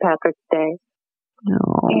St. Patrick's Day. No.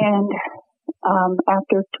 And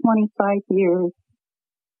after 25 years,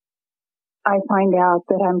 I find out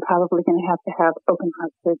that I'm probably going to have open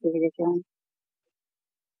heart surgery again.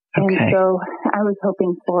 Okay. And so I was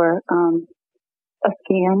hoping for a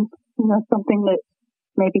scan, something that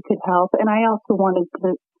maybe could help. And I also wanted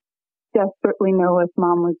to desperately know if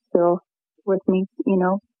Mom was still with me,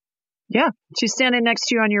 Yeah, she's standing next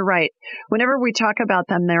to you on your right. Whenever we talk about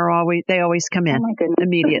them, they always come in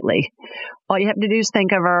immediately. All you have to do is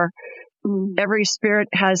think of her. Every spirit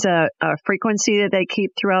has a frequency that they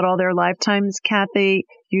keep throughout all their lifetimes, Kathy.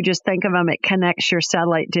 You just think of them. It connects your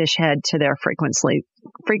satellite dish head to their frequency.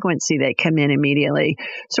 They come in immediately.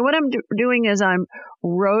 So what I'm doing is I'm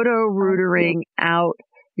roto-rootering out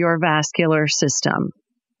your vascular system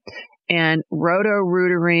and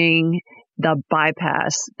roto-rootering the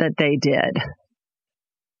bypass that they did.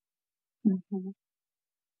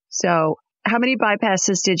 So how many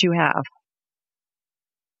bypasses did you have?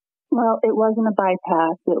 Well, it wasn't a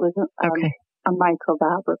bypass. It was a mitral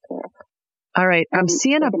valve repair. All right. I'm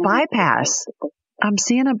seeing a bypass.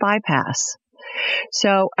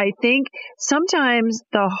 So I think sometimes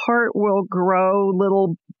the heart will grow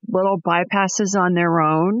little bypasses on their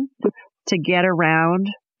own to get around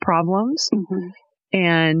problems. Mm-hmm.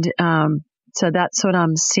 And so that's what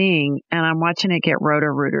I'm seeing. And I'm watching it get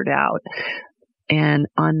roto-rooted out. And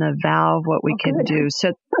on the valve, what we can do.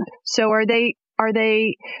 So are they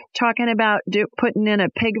talking about putting in a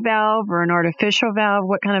pig valve or an artificial valve?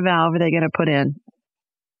 What kind of valve are they going to put in?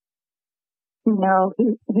 No,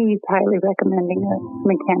 he's highly recommending a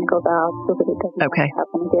mechanical valve so that it doesn't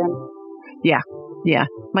happen again. Yeah.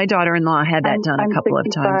 My daughter-in-law had that done a couple 65.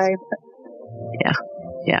 of times.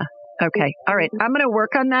 Yeah. Okay. All right. I'm going to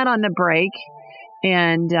work on that on the break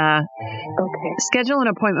and schedule an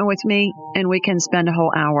appointment with me, and we can spend a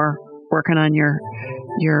whole hour working on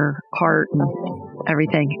your heart and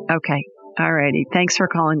everything. Okay. All righty. Thanks for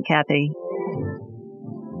calling, Kathy.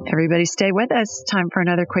 Everybody stay with us. Time for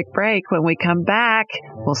another quick break. When we come back,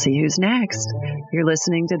 we'll see who's next. You're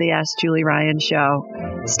listening to the Ask Julie Ryan Show.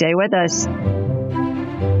 Stay with us.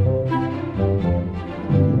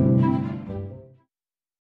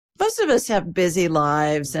 Most of us have busy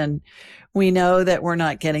lives, and we know that we're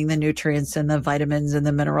not getting the nutrients and the vitamins and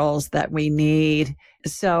the minerals that we need.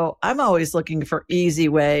 So I'm always looking for easy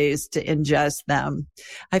ways to ingest them.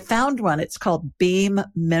 I found one. It's called Beam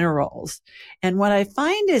Minerals. And what I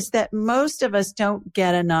find is that most of us don't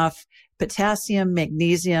get enough potassium,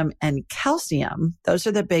 magnesium, and calcium. Those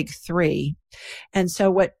are the big three. And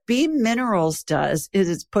so what Beam Minerals does is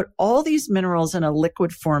it's put all these minerals in a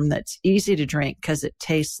liquid form that's easy to drink because it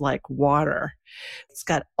tastes like water. It's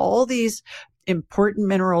got all these important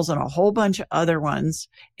minerals and a whole bunch of other ones.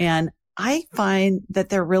 And I find that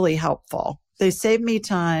they're really helpful. They save me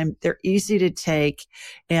time. They're easy to take.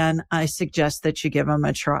 And I suggest that you give them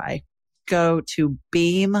a try. Go to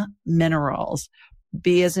Beam Minerals,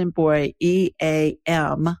 B as in boy,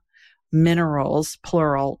 EAM, minerals,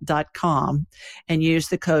 plural.com, and use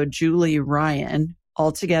the code Julie Ryan,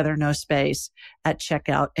 all together, no space, at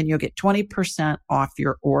checkout, and you'll get 20% off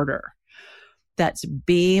your order. That's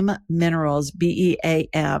Beam Minerals,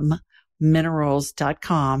 BEAM,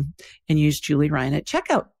 minerals.com, and use Julie Ryan at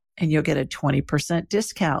checkout, and you'll get a 20%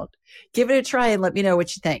 discount. Give it a try and let me know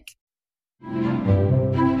what you think.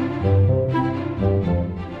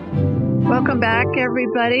 Welcome back,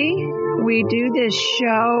 everybody. We do this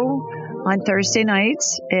show on Thursday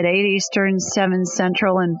nights at 8 Eastern, 7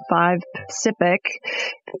 Central, and 5 Pacific.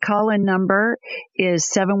 The call-in number is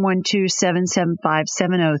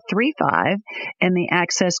 712-775-7035, and the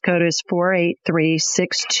access code is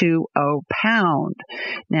 483620#.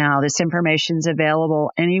 Now, this information is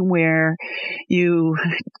available anywhere you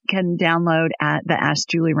can download at the Ask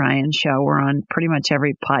Julie Ryan Show. We're on pretty much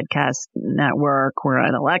every podcast network. We're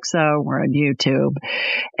on Alexa. We're on YouTube.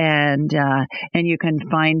 And you can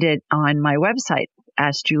find it on my website,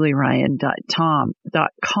 AskJulieRyan.com.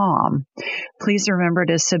 Please remember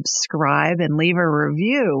to subscribe and leave a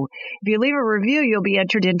review. If you leave a review, you'll be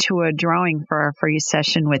entered into a drawing for a free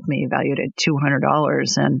session with me valued at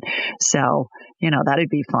 $200. And so, that'd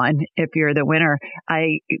be fun. If you're the winner,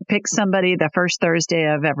 I pick somebody the first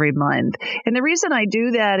Thursday of every month. And the reason I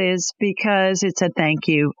do that is because it's a thank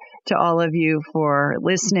you to all of you for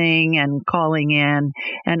listening and calling in.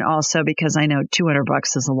 And also because I know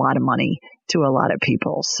 $200 is a lot of money to a lot of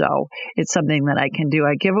people. So it's something that I can do.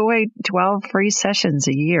 I give away 12 free sessions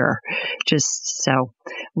a year. Just so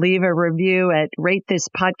leave a review at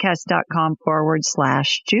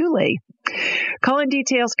ratethispodcast.com/Julie. Call-in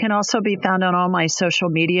details can also be found on all my social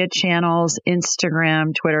media channels,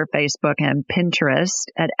 Instagram, Twitter, Facebook, and Pinterest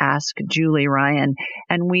at Ask Julie Ryan.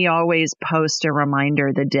 And we always post a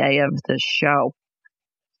reminder the day of the show.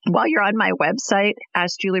 While you're on my website,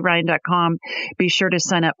 AskJulieRyan.com, be sure to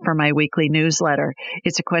sign up for my weekly newsletter.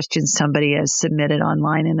 It's a question somebody has submitted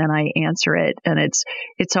online, and then I answer it, and it's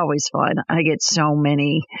always fun. I get so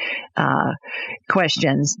many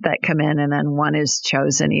questions that come in, and then one is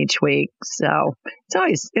chosen each week. So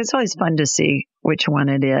it's always fun to see which one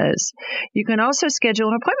it is. You can also schedule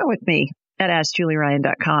an appointment with me at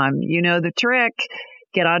AskJulieRyan.com. You know the trick.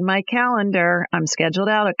 Get on my calendar. I'm scheduled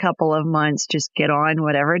out a couple of months. Just get on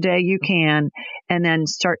whatever day you can and then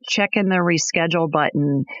start checking the reschedule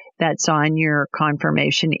button that's on your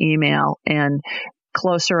confirmation email, and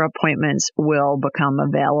closer appointments will become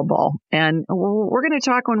available. And we're going to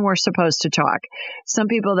talk when we're supposed to talk. Some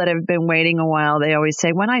people that have been waiting a while, they always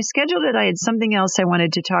say, when I scheduled it, I had something else I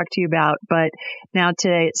wanted to talk to you about, but now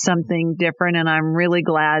today it's something different, and I'm really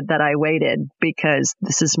glad that I waited because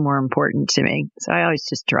this is more important to me. So I always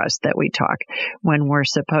just trust that we talk when we're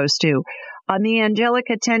supposed to. On the Angelic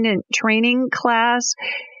Attendant Training class,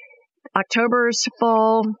 October's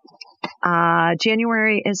full.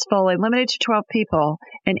 January is full. I limited to 12 people.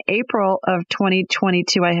 In April of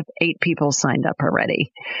 2022, I have 8 people signed up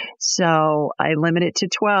already. So I limited to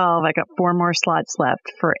 12. I got 4 more slots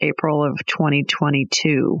left for April of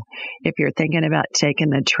 2022. If you're thinking about taking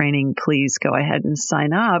the training, please go ahead and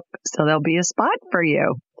sign up. So there'll be a spot for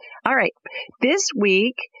you. All right. This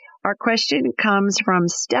week, our question comes from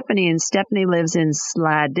Stephanie, and Stephanie lives in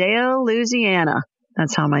Slidell, Louisiana.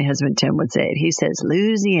 That's how my husband Tim would say it. He says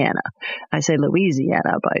Louisiana. I say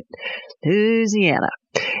Louisiana, but Louisiana.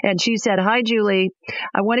 And she said, "Hi, Julie.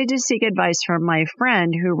 I wanted to seek advice from my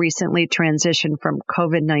friend who recently transitioned from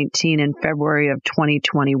COVID-19 in February of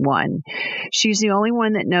 2021. She's the only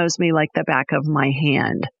one that knows me like the back of my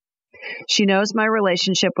hand. She knows my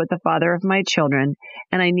relationship with the father of my children,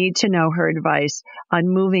 and I need to know her advice on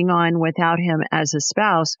moving on without him as a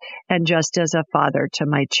spouse and just as a father to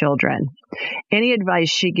my children. Any advice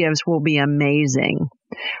she gives will be amazing.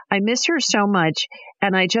 I miss her so much,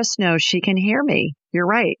 and I just know she can hear me." You're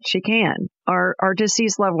right, she can. Our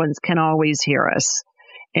deceased loved ones can always hear us.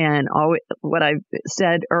 And what I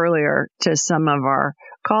said earlier to some of our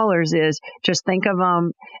callers is just think of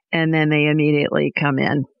them, and then they immediately come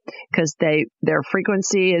in because their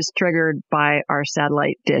frequency is triggered by our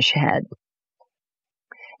satellite dish head.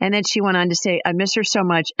 And then she went on to say, "I miss her so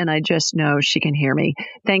much, and I just know she can hear me.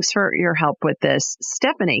 Thanks for your help with this,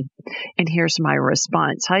 Stephanie." And here's my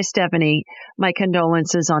response. "Hi, Stephanie. My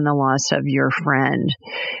condolences on the loss of your friend.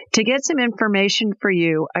 To get some information for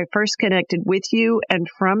you, I first connected with you and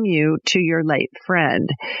from you to your late friend.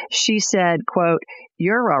 She said, quote,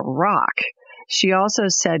 'You're a rock.' She also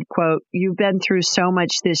said, quote, 'You've been through so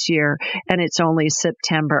much this year, and it's only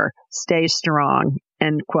September. Stay strong,'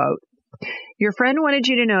 end quote. Your friend wanted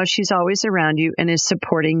you to know she's always around you and is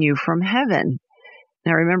supporting you from heaven."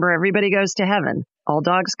 Now remember, everybody goes to heaven. All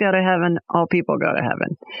dogs go to heaven. All people go to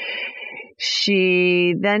heaven.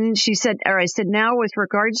 She said, "Now with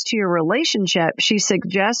regards to your relationship, she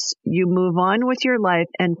suggests you move on with your life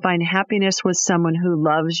and find happiness with someone who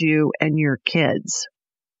loves you and your kids.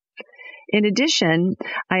 In addition,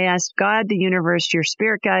 I asked God, the universe, your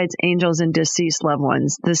spirit guides, angels, and deceased loved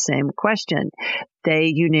ones the same question. They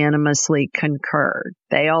unanimously concurred.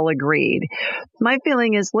 They all agreed. My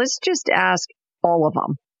feeling is let's just ask all of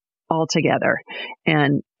them all together."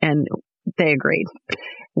 And they agreed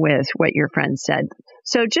with what your friend said.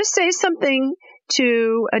 So just say something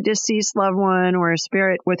to a deceased loved one or a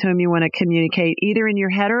spirit with whom you want to communicate, either in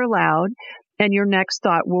your head or aloud, and your next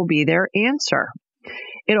thought will be their answer.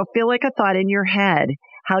 It'll feel like a thought in your head.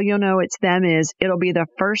 How you'll know it's them is it'll be the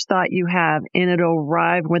first thought you have, and it'll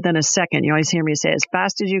arrive within a second. You always hear me say, as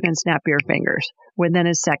fast as you can snap your fingers, within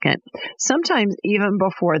a second, sometimes even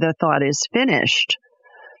before the thought is finished.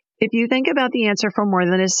 If you think about the answer for more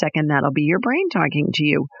than a second, that'll be your brain talking to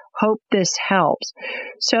you. Hope this helps.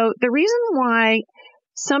 So the reason why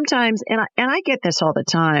sometimes, and I get this all the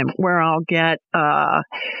time, where I'll get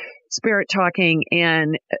spirit talking,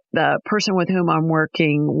 and the person with whom I'm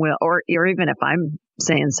working will, or even if I'm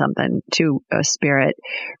saying something to a spirit,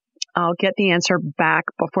 I'll get the answer back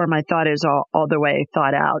before my thought is all the way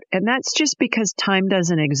thought out. And that's just because time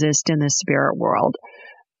doesn't exist in the spirit world.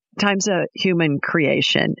 Time's a human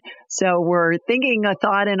creation. So we're thinking a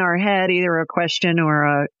thought in our head, either a question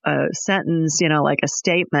or a sentence, like a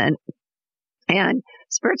statement. And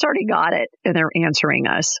Spirit's already got it, and they're answering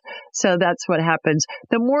us. So that's what happens.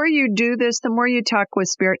 The more you do this, the more you talk with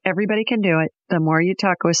Spirit, everybody can do it. The more you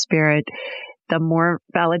talk with Spirit, the more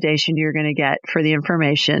validation you're going to get for the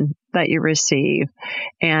information that you receive.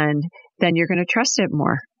 And then you're going to trust it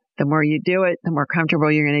more. The more you do it, the more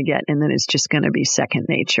comfortable you're going to get. And then it's just going to be second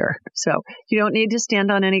nature. So you don't need to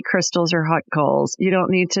stand on any crystals or hot coals. You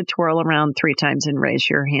don't need to twirl around 3 times and raise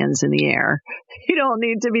your hands in the air. You don't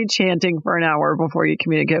need to be chanting for an hour before you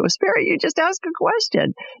communicate with Spirit. You just ask a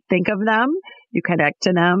question. Think of them. You connect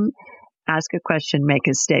to them. Ask a question, make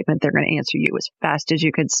a statement. They're going to answer you as fast as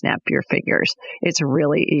you can snap your fingers. It's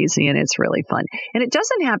really easy and it's really fun. And it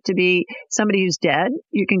doesn't have to be somebody who's dead.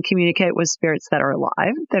 You can communicate with spirits that are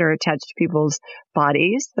alive, that are attached to people's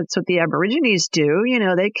bodies. That's what the Aborigines do.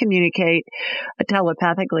 They communicate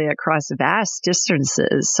telepathically across vast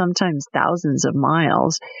distances, sometimes thousands of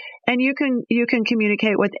miles. And you can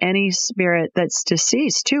communicate with any spirit that's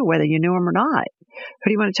deceased too, whether you know them or not. Who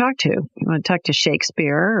do you want to talk to? You want to talk to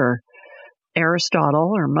Shakespeare or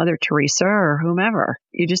Aristotle or Mother Teresa or whomever.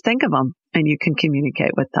 You just think of them and you can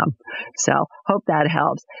communicate with them. So hope that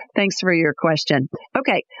helps. Thanks for your question.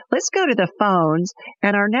 Okay, let's go to the phones.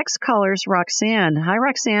 And our next caller is Roxanne. Hi,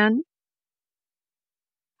 Roxanne.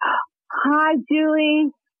 Hi, Julie.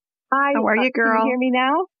 Hi. How are you, girl? Can you hear me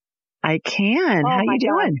now? I can. How you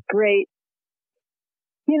doing? Great.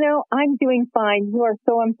 You know, I'm doing fine. You are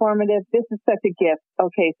so informative. This is such a gift.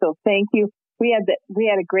 Okay, so thank you. We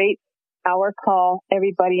had a great hour call.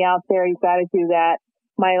 Everybody out there, you got to do that.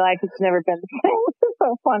 My life has never been the same. It's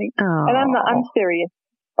so funny, and I'm serious.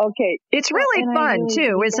 Okay, it's really fun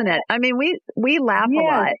too, isn't it? I mean, we laugh a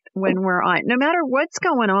lot when we're on. No matter what's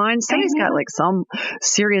going on, somebody's got like some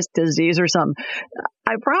serious disease or something.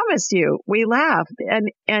 I promise you, we laugh,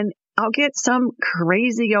 and I'll get some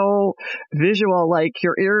crazy old visual, like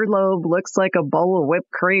your earlobe looks like a bowl of whipped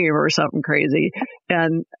cream or something crazy.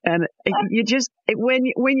 And you just, when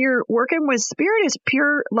you're working with spirit, it's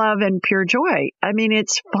pure love and pure joy. I mean,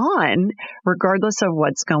 it's fun regardless of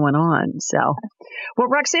what's going on. So, well,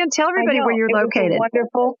 Roxanne, tell everybody where you're located.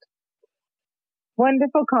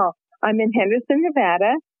 Wonderful call. I'm in Henderson,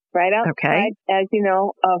 Nevada, right outside, as you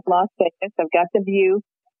know, of Las Vegas. I've got the view.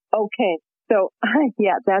 Okay. So,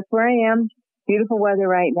 yeah, that's where I am. Beautiful weather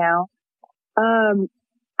right now.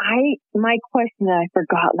 My question that I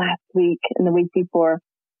forgot last week and the week before,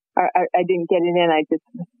 I didn't get it in. I just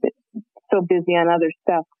was so busy on other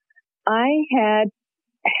stuff. I had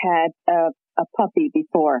a puppy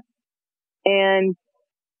before, and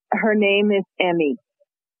her name is Emmy.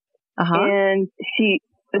 And she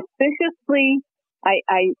suspiciously,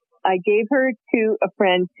 I gave her to a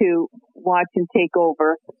friend to watch and take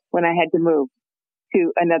over when I had to move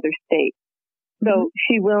to another state. So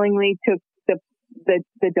she willingly took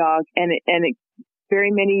the dog, and it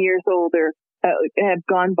very many years older have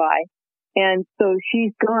gone by, and so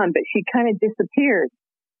she's gone, but she kind of disappeared.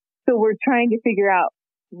 So we're trying to figure out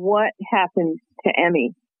what happened to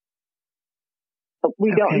Emmy. But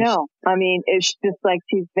we don't know. I mean, it's just like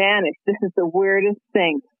she's vanished. This is the weirdest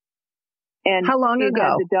thing. And how long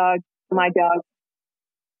ago? The dog, my dog.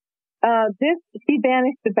 She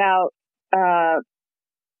vanished about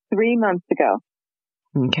 3 months ago.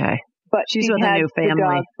 Okay. But she's with a new family. The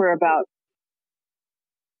dog for about.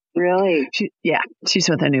 Really? She's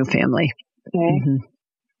with a new family. Okay.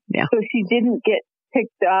 Yeah. So she didn't get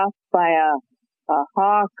picked off by a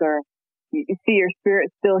hawk, or you see her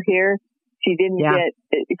spirit still here. She didn't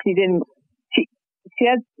she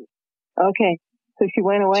had, okay. So she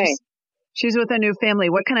went away. She's with a new family.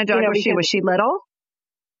 What kind of dog was she? Was she little?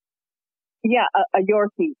 Yeah, a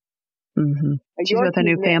Yorkie. She's with a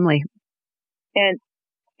new family. And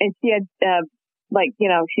she had,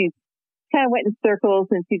 she kind of went in circles,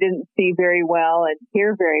 and she didn't see very well and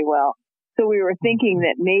hear very well. So we were thinking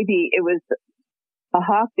that maybe it was a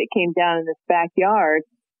hawk that came down in this backyard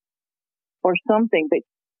or something. But,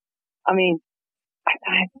 I mean,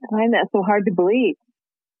 I find that so hard to believe.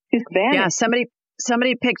 Just vanished. Yeah,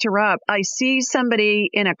 somebody picked her up. I see somebody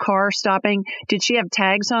in a car stopping. Did she have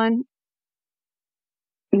tags on?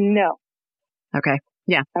 No. Okay.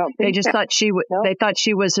 Yeah. They just thought they thought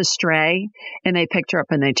she was a stray, and they picked her up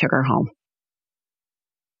and they took her home.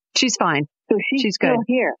 She's fine. So she's good. Still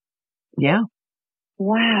here. Yeah.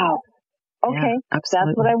 Wow. Okay. Yeah,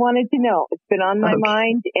 absolutely. That's what I wanted to know. It's been on my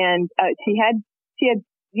mind, and she had,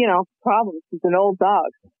 problems. She's an old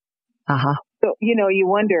dog. So, you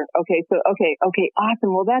wonder, okay,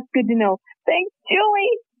 awesome. Well, that's good to know. Thanks,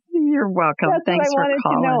 Julie. You're welcome. Thanks for calling.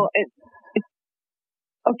 That's what I wanted to know.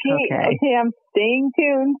 Okay, I'm staying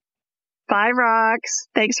tuned. Bye, Rox.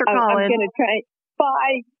 Thanks for calling. I'm going to try.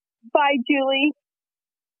 Bye, Julie.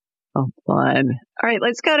 Oh, fun. All right,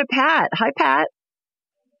 let's go to Pat. Hi, Pat.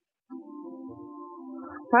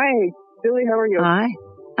 Hi, Julie. How are you? Hi.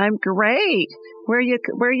 I'm great. Where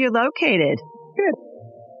are you located? Good.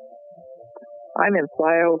 I'm in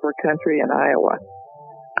flyover country in Iowa.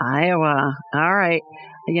 Iowa. All right.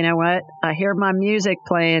 You know what? I hear my music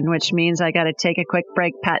playing, which means I got to take a quick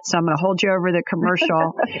break, Pat. So I'm going to hold you over the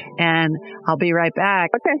commercial and I'll be right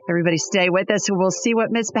back. Okay. Everybody stay with us and we'll see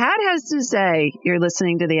what Miss Pat has to say. You're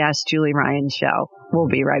listening to the Ask Julie Ryan show. We'll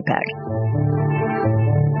be right back.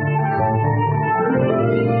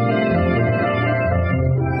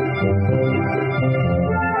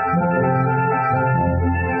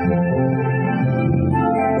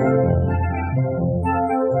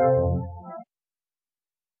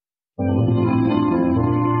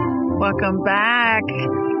 Welcome back.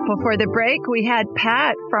 Before the break, we had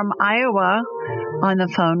Pat from Iowa on the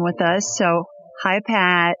phone with us. So, hi,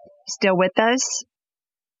 Pat. Still with us?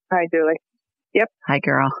 Hi, Julie. Yep. Hi,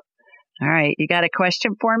 girl. All right. You got a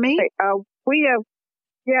question for me? Okay, we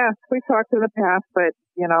talked in the past, but,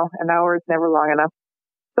 an hour is never long enough.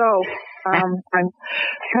 So, I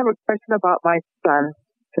have a question about my son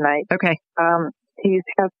tonight. Okay. He's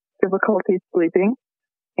has difficulty sleeping.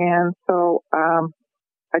 And so,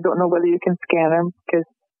 I don't know whether you can scan him because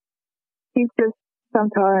he's just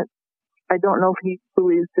sometimes I don't know if he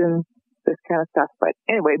believes in this kind of stuff, but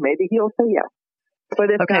anyway, maybe he'll say yes. But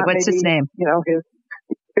if okay, not, what's maybe, his name? His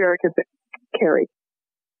spirit is Carrie.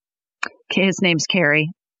 His name's Carrie.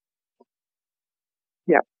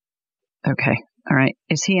 Yep. Okay. All right.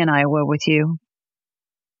 Is he in Iowa with you?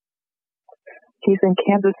 He's in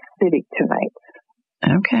Kansas City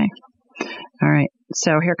tonight. Okay. All right.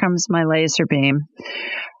 So here comes my laser beam.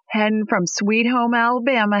 Heading from Sweet Home,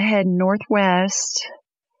 Alabama, heading northwest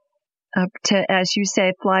up to, as you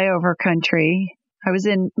say, flyover country. I was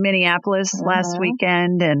in Minneapolis last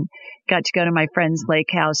weekend and got to go to my friend's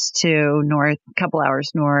lake house too, a couple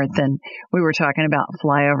hours north. And we were talking about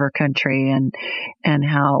flyover country and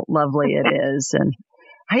how lovely it is. And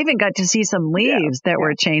I even got to see some leaves that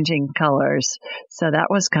were changing colors. So that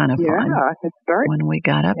was kind of fun. Yeah, it's dark. When we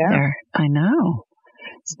got up there. I know.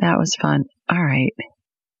 So that was fun. All right.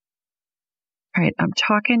 All right. I'm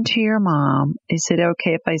talking to your mom. Is it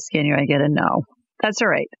okay if I scan you? I get a no. That's all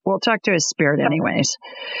right. We'll talk to his spirit anyways.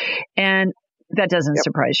 And that doesn't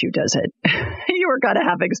surprise you, does it? You were kind of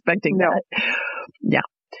half expecting that. Yeah.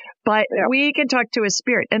 But we can talk to his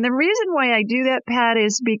spirit. And the reason why I do that, Pat,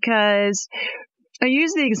 is because I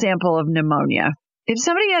use the example of pneumonia. If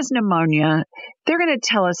somebody has pneumonia, they're going to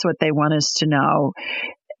tell us what they want us to know.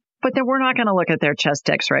 But then we're not going to look at their chest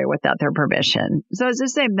x-ray without their permission. So it's the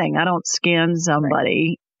same thing. I don't scan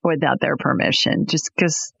somebody without their permission just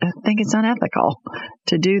because I think it's unethical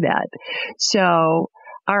to do that. So,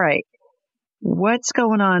 all right. What's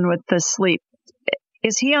going on with the sleep?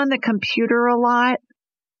 Is he on the computer a lot?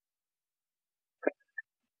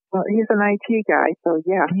 Well, he's an IT guy, so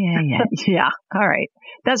yeah. Yeah. All right.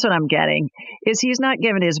 That's what I'm getting. Is he's not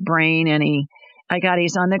giving his brain any,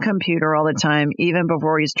 he's on the computer all the time, even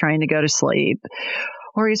before he's trying to go to sleep,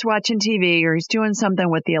 or he's watching TV, or he's doing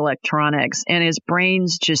something with the electronics, and his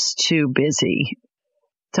brain's just too busy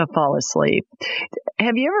to fall asleep.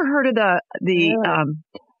 Have you ever heard of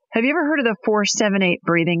have you ever heard of the 4-7-8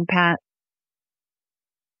 breathing, Pat?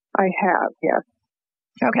 I have, yes.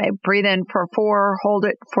 Okay, breathe in for 4, hold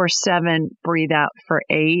it for 7, breathe out for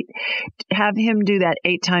 8. Have him do that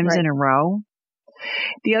 8 times in a row.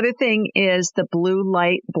 The other thing is the blue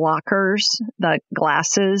light blockers, the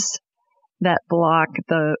glasses that block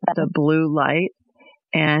the blue light.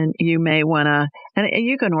 And you may want to, and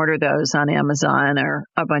you can order those on Amazon or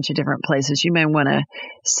a bunch of different places. You may want to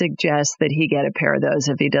suggest that he get a pair of those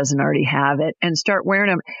if he doesn't already have it and start wearing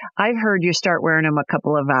them. I've heard you start wearing them a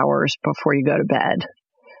couple of hours before you go to bed,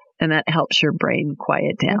 and that helps your brain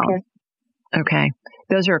quiet down. Okay.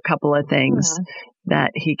 Those are a couple of things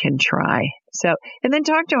that he can try. So, and then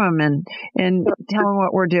talk to him and tell him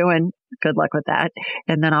what we're doing. Good luck with that.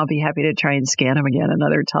 And then I'll be happy to try and scan him again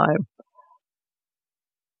another time.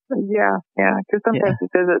 Yeah. Because sometimes he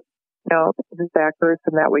says his back hurts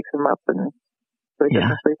and that wakes him up and so he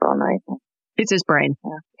doesn't sleep all night. It's his brain.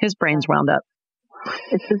 His brain's wound up.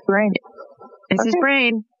 It's his brain. It's his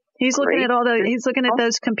brain. He's looking at he's looking at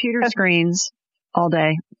those computer screens all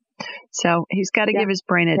day. So he's got to give his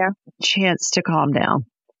brain a chance to calm down.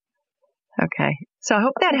 Okay. So I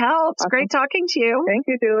hope that helps. Awesome. Great talking to you. Thank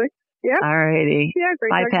you, Julie. Yeah. All righty. Yeah,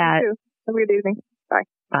 great Bye, talking Pat. to you too. Have a good evening. Bye.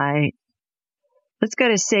 Bye. Let's go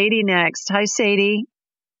to Sadie next. Hi, Sadie.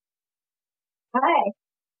 Hi.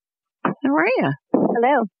 How are you?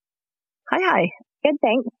 Hello. Hi. Good,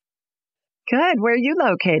 thanks. Good. Where are you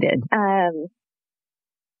located? I'm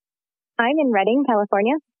in Redding,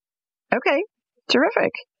 California. Okay.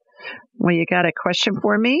 Terrific. Well, you got a question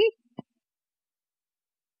for me?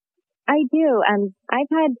 I do. I've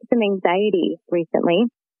had some anxiety recently,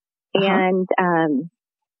 and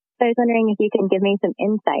so I was wondering if you can give me some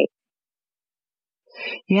insight.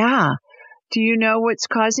 Yeah. Do you know what's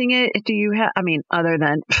causing it? Do you have, other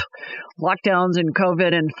than lockdowns and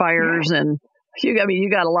COVID and fires and you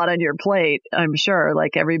got a lot on your plate, I'm sure,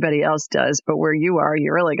 like everybody else does, but where you are,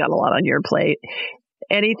 you really got a lot on your plate.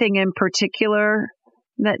 Anything in particular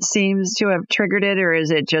that seems to have triggered it, or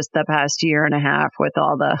is it just the past year and a half with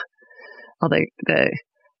all the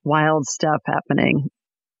wild stuff happening?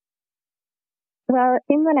 Well, it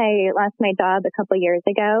seems when I lost my job a couple years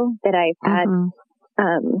ago that I've had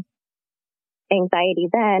anxiety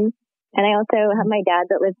then. And I also have my dad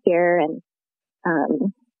that lives here. And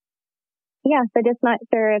so just not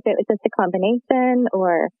sure if it was just a combination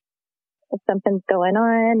or if something's going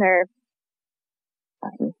on or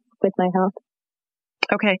with my health.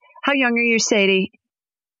 Okay. How young are you, Sadie?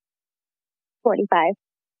 45.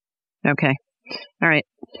 Okay. All right.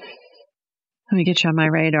 Let me get you on my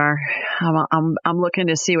radar. I'm looking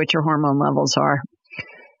to see what your hormone levels are.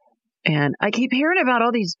 And I keep hearing about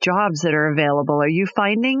all these jobs that are available. Are you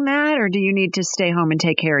finding that, or do you need to stay home and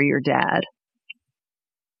take care of your dad?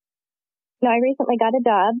 No, I recently got a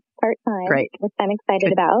job part-time. Great. Which I'm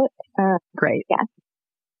excited about. Great. Yeah.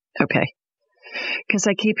 Okay. Because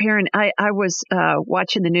I keep hearing, I was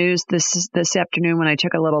watching the news this afternoon when I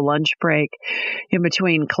took a little lunch break in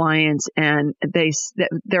between clients, and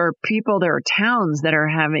there are towns that are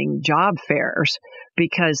having job fairs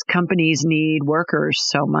because companies need workers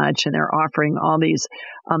so much, and they're offering all these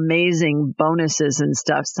amazing bonuses and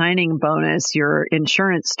stuff. Signing bonus, your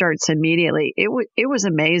insurance starts immediately. It was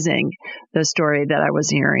amazing, the story that I was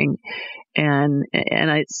hearing. And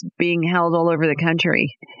it's being held all over the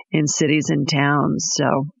country in cities and towns.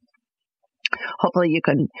 So hopefully you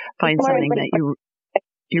can find something that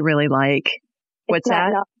you really like. What's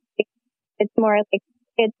that? It's more of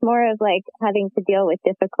like having to deal with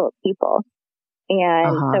difficult people. And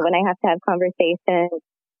so when I have to have conversations,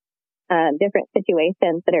 different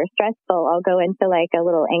situations that are stressful, I'll go into like a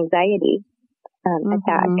little anxiety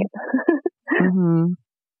attack. Mm-hmm.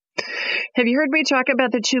 Have you heard me talk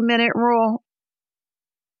about the 2-minute rule?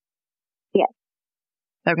 Yes.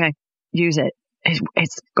 Okay. Use it.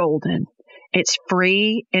 It's golden. It's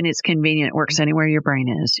free and it's convenient. It works anywhere your brain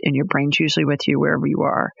is, and your brain's usually with you wherever you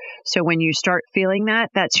are. So when you start feeling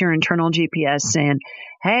that, that's your internal GPS saying,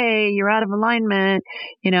 hey, you're out of alignment.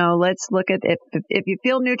 Let's look at if you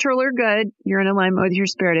feel neutral or good, you're in alignment with your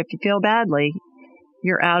spirit. If you feel badly,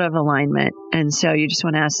 you're out of alignment. And so you just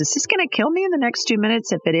want to ask, is this going to kill me in the next 2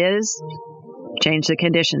 minutes? If it is, change the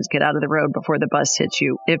conditions. Get out of the road before the bus hits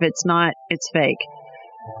you. If it's not, it's fake.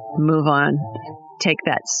 Move on. Take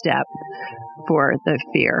that step for the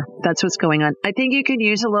fear. That's what's going on. I think you can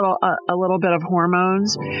use a little bit of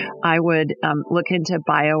hormones. I would look into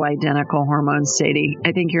bioidentical hormones, Sadie.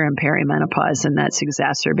 I think you're in perimenopause and that's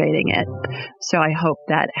exacerbating it. So I hope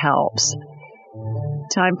that helps.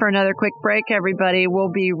 Time for another quick break, everybody.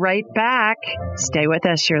 We'll be right back. Stay with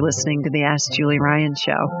us. You're listening to the Ask Julie Ryan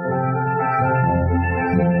Show.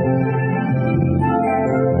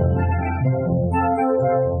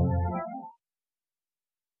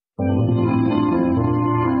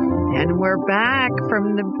 And we're back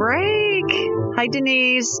from the break. Hi,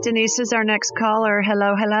 Denise. Denise is our next caller.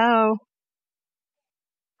 Hello, hello.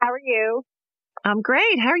 How are you? I'm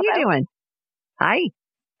great. How are you doing? Hi.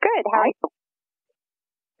 Good. How are you?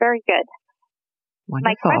 Very good.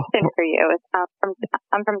 Wonderful. My question for you is,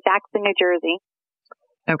 I'm from Jackson, New Jersey.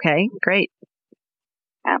 Okay, great.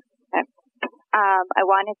 I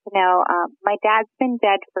wanted to know, my dad's been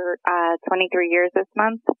dead for 23 years this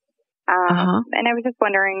month, and I was just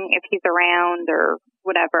wondering if he's around or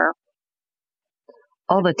whatever.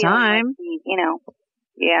 All the time? Like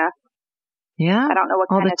yeah. Yeah? I don't know what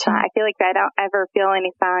kind of sign. I feel like I don't ever feel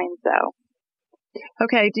any signs, though.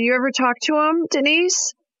 Okay, do you ever talk to him,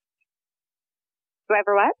 Denise? Do I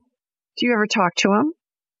ever what? Do you ever talk to him?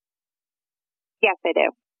 Yes, I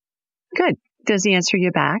do. Good. Does he answer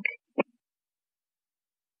you back?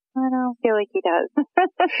 I don't feel like he does.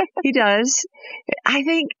 He does. I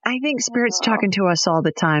think Spirit's talking to us all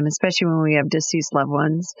the time, especially when we have deceased loved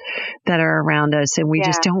ones that are around us, and we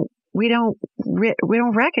just don't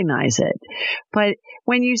recognize it. But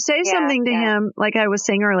when you say something to him, like I was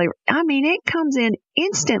saying earlier, I mean, it comes in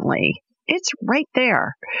instantly. It's right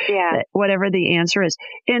there. Yeah. Whatever the answer is.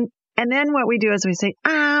 And then what we do is we say,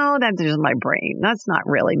 oh, that's just my brain. That's not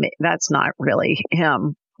really me. That's not really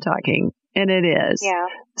him talking. And it is. Yeah.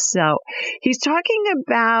 So he's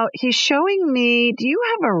showing me, do you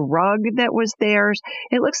have a rug that was theirs?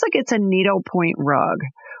 It looks like it's a needlepoint rug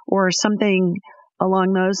or something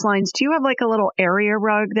along those lines. Do you have like a little area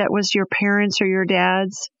rug that was your parents' or your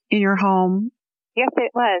dad's in your home? Yes,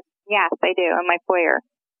 it was. Yes, I do. In my foyer.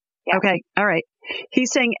 Yeah. Okay. All right.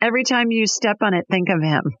 He's saying every time you step on it, think of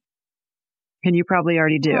him. And you probably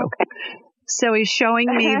already do. Okay. So he's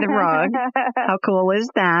showing me the rug. How cool is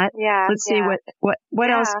that? Yeah. Let's see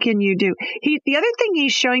what else can you do? The other thing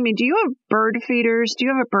he's showing me, do you have bird feeders? Do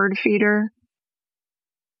you have a bird feeder?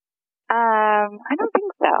 I don't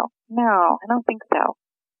think so. No, I don't think so.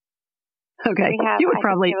 Okay. We have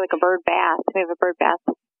like a bird bath. We have a bird bath.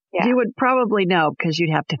 Yeah. You would probably know because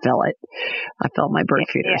you'd have to fill it. I fill my bird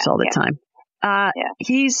feeders all the time.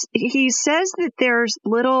 He says that there's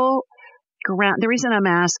little the reason I'm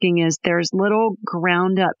asking is there's little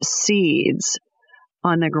ground up seeds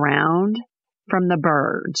on the ground from the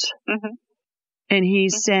birds. Mm-hmm. And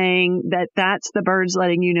he's saying that that's the birds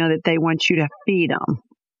letting you know that they want you to feed them.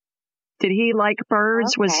 Did he like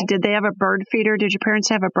birds? Okay. Did they have a bird feeder? Did your parents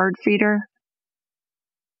have a bird feeder?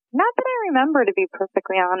 Not that I remember, to be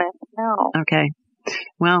perfectly honest. No. Okay.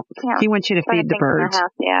 Well, he wants you to feed the birds.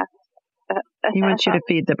 Yeah. He wants you to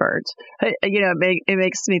feed the birds. You know, it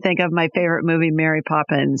makes me think of my favorite movie, Mary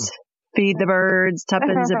Poppins. Feed the birds,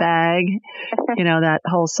 tuppence a bag. You know, that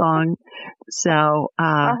whole song. So,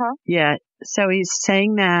 yeah. So he's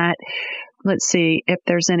saying that. Let's see if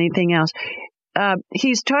there's anything else.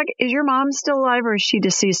 He's talking. Is your mom still alive, or is she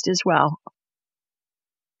deceased as well?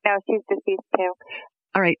 No, she's deceased too.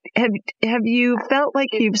 All right. Have you felt like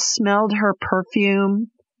you've smelled her perfume,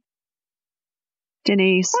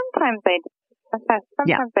 Denise? Sometimes I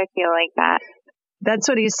feel like that. That's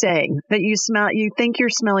what he's saying. That you think you're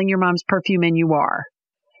smelling your mom's perfume, and you are.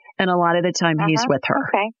 And a lot of the time he's with her.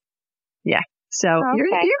 Okay. Yeah. So you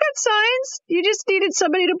got signs. You just needed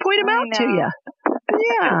somebody to point them out to you.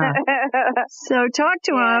 Yeah. So talk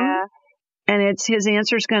to him, and his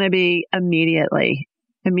answer's going to be immediately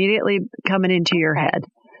coming into your head.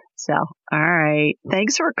 So, all right.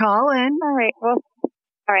 Thanks for calling. All right. Well, all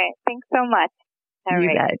right. Thanks so much. All you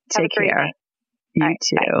right. bet. Take care. Day. You right,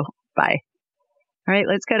 too. Bye. All right.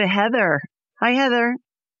 Let's go to Heather. Hi, Heather.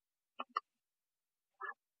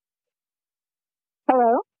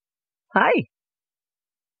 Hello. Hi.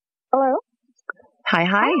 Hello. Hi.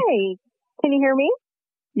 Hi. Can you hear me?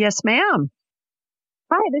 Yes, ma'am.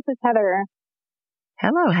 Hi, this is Heather.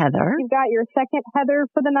 Hello, Heather. You've got your second Heather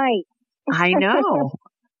for the night. I know.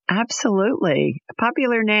 Absolutely. A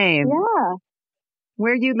popular name. Yeah.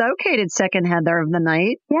 Where are you located, second Heather of the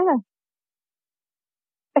night? Yeah.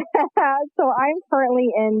 So I'm currently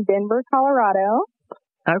in Denver, Colorado.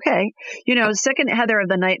 Okay. You know, second Heather of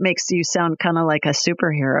the night makes you sound kind of like a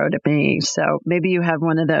superhero to me. So maybe you have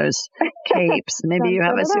one of those capes. Maybe you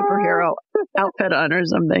have a superhero outfit on or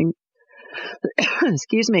something.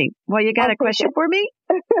 Excuse me. Well, you got a question for me?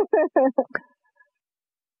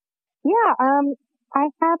 Yeah. I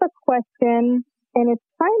have a question, and it's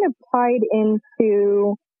kind of tied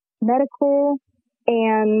into medical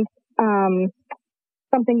and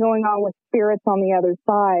something going on with spirits on the other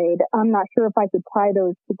side. I'm not sure if I could tie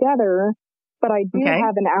those together, but I do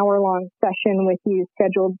have an hour-long session with you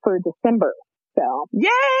scheduled for December. So,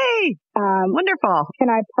 yay! Wonderful. Can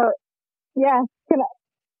I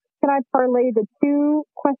parlay the two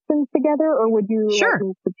questions together, or would you like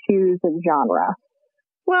me to choose a genre?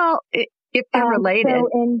 Well, if they're related.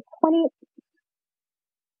 So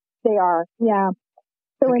they are, yeah.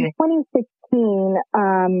 So in 2016,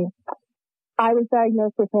 I was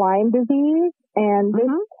diagnosed with Lyme disease, and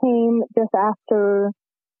this came just after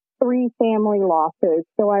 3 family losses.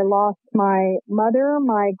 So I lost my mother,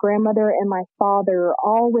 my grandmother, and my father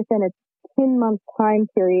all within a 10-month time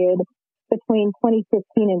period between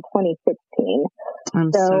 2015 and 2016.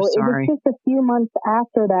 I'm so sorry. It was just a few months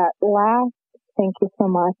after that last, thank you so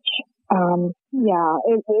much.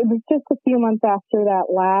 It was just a few months after that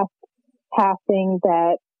last passing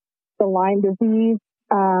that the Lyme disease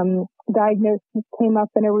diagnosis came up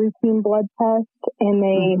in a routine blood test,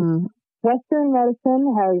 and Western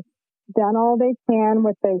medicine has done all they can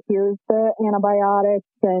with here's the antibiotics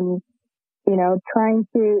and, you know, trying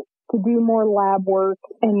to do more lab work,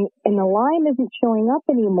 and the Lyme isn't showing up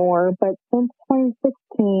anymore. But since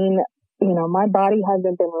 2016, you know, my body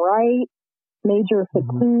hasn't been right, major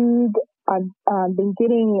fatigue. I've been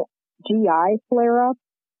getting GI flare-ups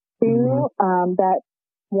too. That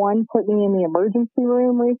one put me in the emergency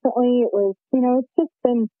room recently. It was, you know, it's just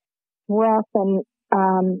been rough, and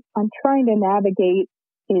I'm trying to navigate,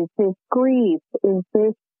 is this grief? Is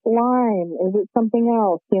this Lyme? Is it something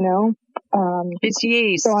else, you know? It's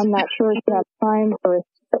yeast. So I'm not sure if you have time for it.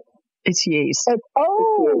 It's yeast.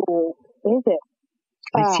 Is it?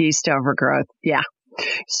 It's yeast overgrowth. Yeah.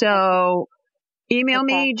 So email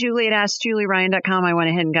me, Julie at AskJulieRyan.com. I went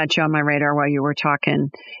ahead and got you on my radar while you were talking.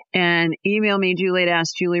 And email me, Julie at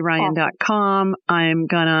AskJulieRyan.com. I'm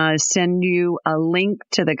going to send you a link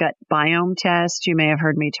to the gut biome test. You may have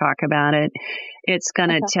heard me talk about it. It's going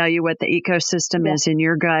to tell you what the ecosystem is in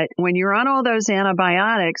your gut. When you're on all those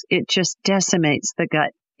antibiotics, it just decimates the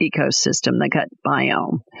gut ecosystem, the gut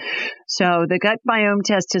biome. So the gut biome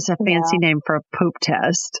test is a fancy name for a poop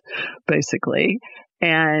test, basically.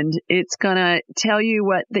 And it's going to tell you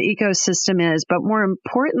what the ecosystem is. But more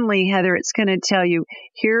importantly, Heather, it's going to tell you,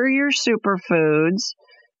 here are your superfoods.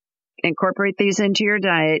 Incorporate these into your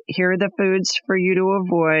diet. Here are the foods for you to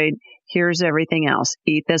avoid. Here's everything else.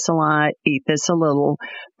 Eat this a lot. Eat this a little.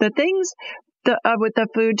 The things, with the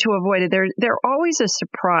food to avoid it, they're always a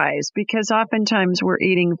surprise because oftentimes we're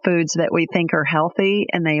eating foods that we think are healthy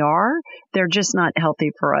and they are. They're just not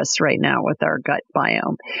healthy for us right now with our gut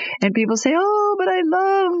biome. And people say, "Oh, but I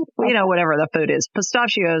love, whatever the food is,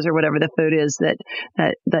 pistachios or whatever the food is that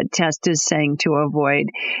test is saying to avoid."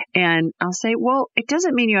 And I'll say, well, it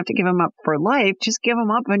doesn't mean you have to give them up for life. Just give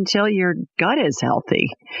them up until your gut is healthy.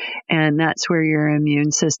 And that's where your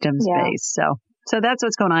immune system's based. So that's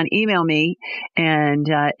what's going on. Email me. And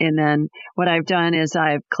then what I've done is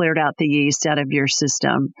I've cleared out the yeast out of your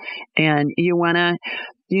system. And you want to,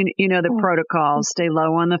 the protocol, stay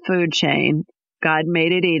low on the food chain. God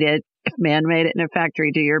made it, eat it. If man made it in a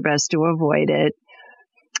factory, do your best to avoid it.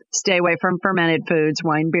 Stay away from fermented foods,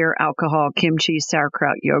 wine, beer, alcohol, kimchi,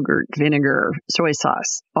 sauerkraut, yogurt, vinegar, soy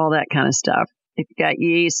sauce, all that kind of stuff. If you got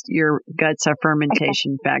yeast, your gut's a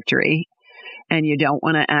fermentation factory. And you don't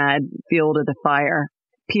want to add fuel to the fire.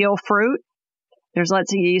 Peel fruit. There's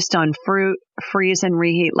lots of yeast on fruit. Freeze and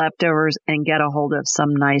reheat leftovers and get a hold of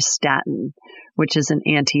some nice statin, which is an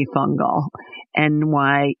antifungal.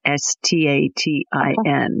 Nystatin.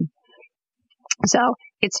 So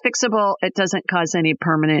it's fixable. It doesn't cause any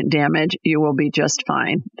permanent damage. You will be just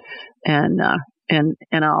fine. And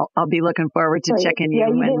I'll be looking forward to checking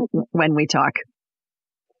you when we talk.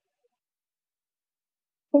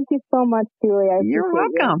 Thank you so much, Julie. You're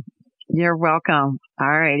welcome. You're welcome. All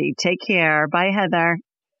righty. Take care. Bye, Heather.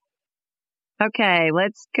 Okay,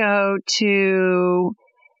 let's go to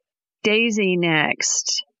Daisy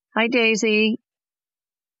next. Hi, Daisy.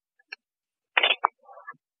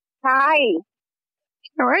 Hi.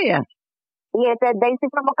 How are you? Yes, Daisy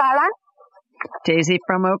from Ocala. Daisy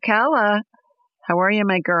from Ocala. How are you,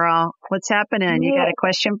 my girl? What's happening? You got a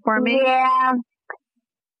question for me? Yeah.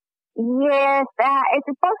 Yes, is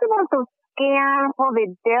it possible to scan for the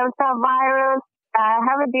Delta virus? I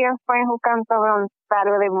have a dear friend who comes over on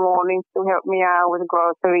Saturday mornings to help me out with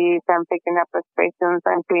groceries and picking up prescriptions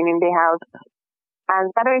and cleaning the house.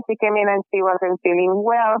 And Saturday she came in and she wasn't feeling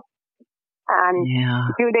well. And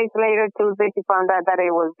a few days later, Tuesday, she found out that it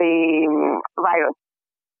was the virus.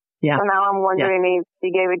 Yeah. So now I'm wondering if she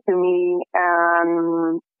gave it to me,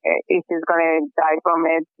 if she's going to die from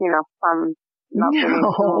it. I'm not feeling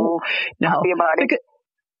too happy about it.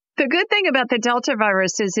 The good thing about the Delta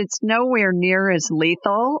virus is it's nowhere near as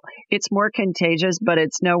lethal. It's more contagious, but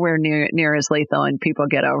it's nowhere near as lethal, and people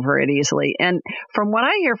get over it easily. And from what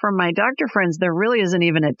I hear from my doctor friends, there really isn't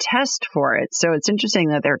even a test for it. So it's interesting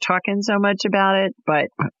that they're talking so much about it, but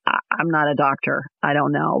I'm not a doctor. I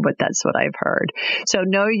don't know, but that's what I've heard. So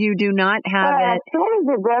no, you do not have it. As soon as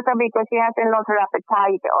the Delta, because she hasn't lost her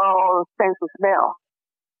appetite or sense of smell.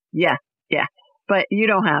 Yeah. But you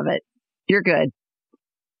don't have it. You're good.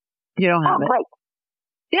 You don't have it. Great.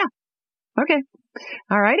 Yeah. Okay.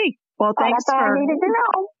 All righty. Well, thanks that's all I needed to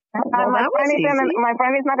know. Well, that was easy. My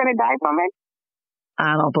friend is not going to die from it?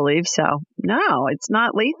 I don't believe so. No, it's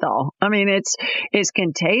not lethal. I mean, it's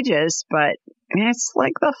contagious, but it's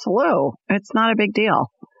like the flu. It's not a big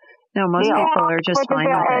deal. No, most people are just fine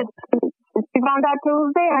with it. She found out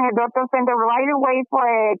Tuesday, and her doctor sent her right away for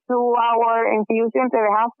a 2-hour infusion to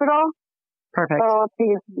the hospital. Perfect. So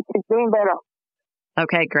she's doing better.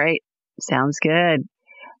 Okay, great. Sounds good.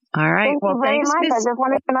 All right. Thank you very much. I just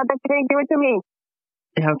wanted to know that you didn't give it to me.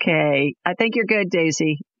 Okay. I think you're good,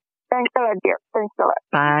 Daisy. Thanks a lot, dear. Thanks a lot.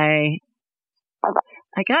 Bye. Bye-bye.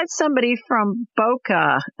 I got somebody from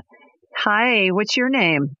Boca. Hi, what's your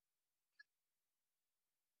name?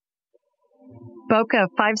 Boca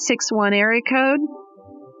 561 area code?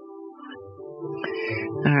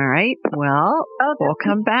 All right. Well, we'll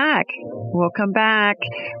come back.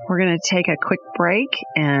 We're going to take a quick break.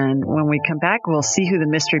 And when we come back, we'll see who the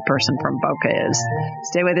mystery person from Boca is.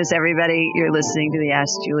 Stay with us, everybody. You're listening to the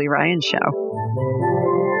Ask Julie Ryan Show.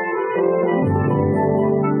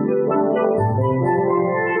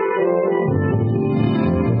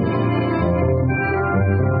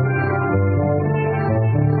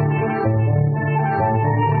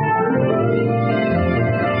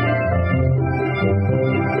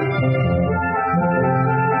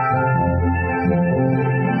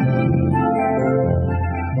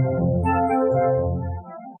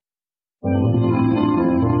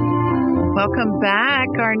 Welcome back.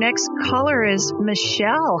 Our next caller is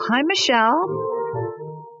Michelle. Hi, Michelle.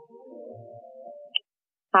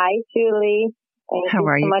 Hi, Julie. How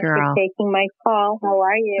are you, Thank you so much for taking my call. How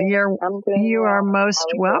are you? I'm doing You well. are most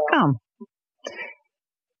welcome.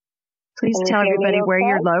 Please tell everybody where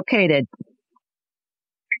you're located.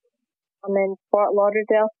 I'm in Fort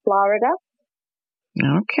Lauderdale, Florida.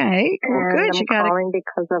 Okay. Well, good. I'm calling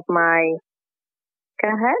because of my... Go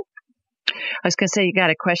ahead. I was going to say, you got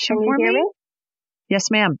a question for me? Yes,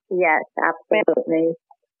 ma'am. Yes, absolutely.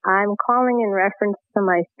 I'm calling in reference to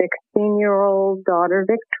my 16-year-old daughter,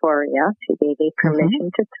 Victoria. She gave me permission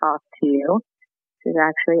to talk to you. She's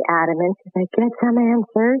actually adamant to get some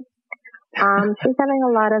answers. She's having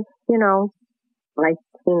a lot of, like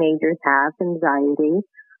teenagers have, anxiety.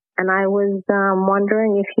 And I was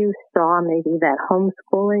wondering if you saw maybe that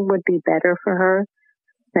homeschooling would be better for her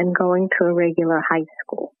than going to a regular high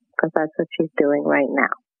school, because that's what she's doing right now.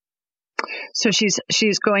 So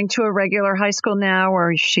she's going to a regular high school now,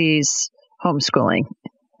 or she's homeschooling?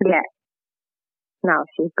 Yes. No,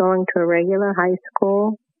 she's going to a regular high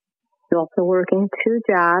school. She's also working 2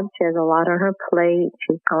 jobs. She has a lot on her plate.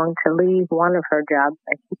 She's going to leave one of her jobs.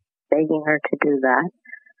 I keep begging her to do that.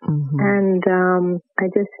 And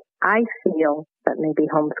I feel that maybe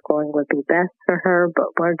homeschooling would be best for her, but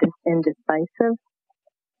we're just indecisive.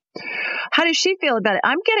 How does she feel about it?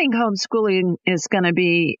 I'm getting homeschooling is going to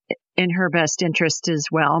be in her best interest as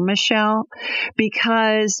well, Michelle,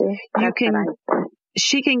 because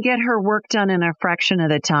she can get her work done in a fraction of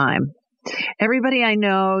the time. Everybody I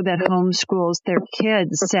know that homeschools their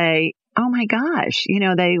kids say, oh my gosh,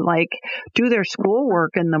 they do their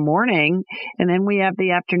schoolwork in the morning, and then we have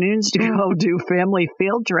the afternoons to go do family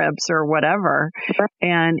field trips or whatever.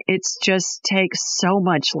 And it's just takes so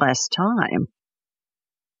much less time.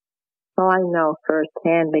 Well, I know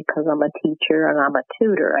firsthand because I'm a teacher and I'm a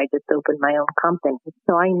tutor. I just opened my own company.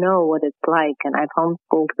 So I know what it's like, and I've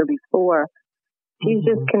homeschooled her before. She's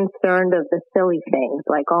just concerned of the silly things,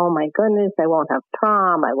 like, oh my goodness, I won't have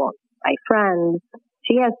prom, I won't my friends.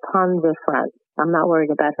 She has tons of friends. I'm not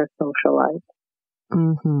worried about her social life.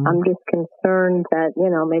 I'm just concerned that,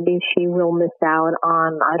 maybe she will miss out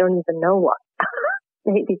on, I don't even know what.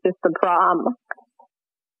 Maybe just the prom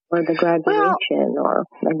or the graduation, or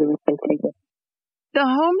maybe we can take it. The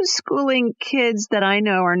homeschooling kids that I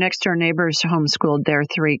know, our next door neighbors homeschooled their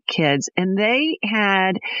 3 kids, and they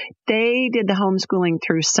did the homeschooling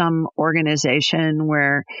through some organization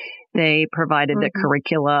where they provided the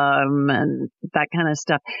curriculum and that kind of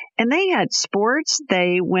stuff. And they had sports.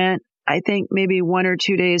 They went, I think, maybe 1 or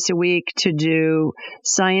 2 days a week to do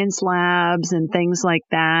science labs and things like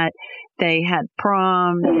that. They had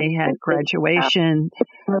prom, they had graduation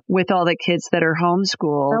with all the kids that are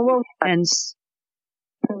homeschooled. And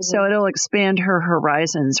so it'll expand her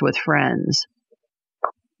horizons with friends.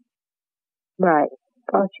 Right.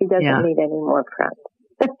 Well, she doesn't need any more friends.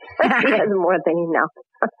 She has more than enough.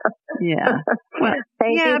 Yeah. Well,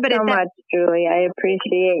 Thank you so much, Julie. I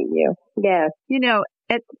appreciate you. Yes.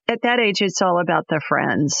 At that age, it's all about the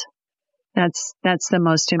friends. That's the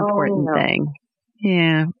most important thing.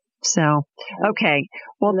 Yeah. So, okay.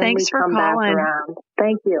 Well, thanks for calling.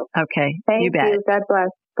 Thank you. Okay. Thank you bet. You. God bless.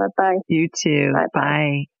 Bye-bye. You too. Bye-bye.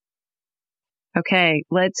 Bye. Okay.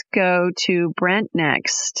 Let's go to Brent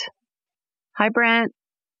next. Hi, Brent.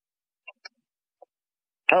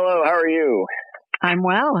 Hello. How are you? I'm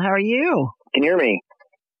well. How are you? Can you hear me?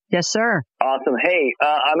 Yes, sir. Awesome. Hey,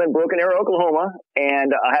 I'm in Broken Arrow, Oklahoma,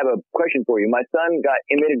 and I have a question for you. My son got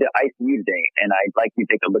admitted to ICU today, and I'd like you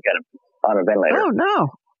to take a look at him on a ventilator. Oh, no.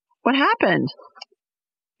 What happened?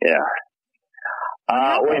 Yeah.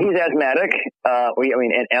 Well, he's asthmatic.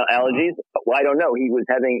 Allergies. Well, I don't know. He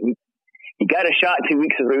got a shot 2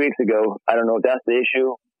 weeks or 3 weeks ago. I don't know if that's the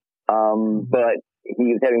issue. But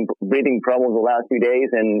he was having breathing problems the last few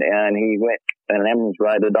days, and he went on an ambulance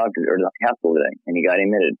ride to the doctor or the hospital today, and he got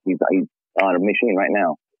admitted. He's on a machine right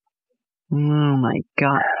now. Oh my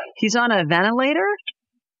God! He's on a ventilator?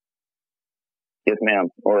 Yes, ma'am.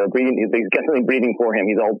 Or breathing. He's got something breathing for him.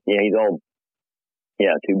 He's all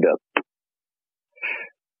tubed up.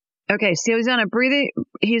 Okay, so he's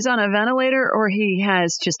on a ventilator, or he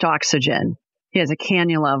has just oxygen. He has a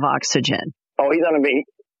cannula of oxygen. Oh, he's on a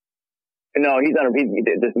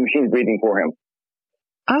this machine's breathing for him.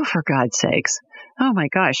 Oh, for God's sakes. Oh my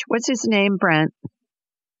gosh. What's his name, Brent?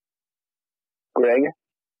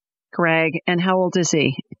 Greg. And how old is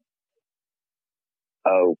he?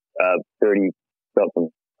 30 something.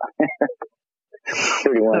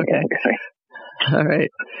 31. Okay. All right.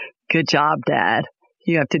 Good job, Dad.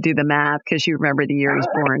 You have to do the math because you remember the year he's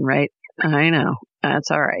born, right? I know. That's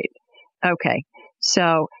all right. Okay.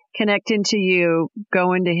 So connecting to you,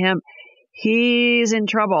 going to him. He's in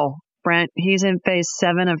trouble, Brent. He's in phase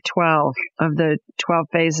 7 of 12 of the 12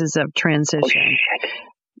 phases of transition.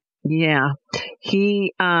 Yeah.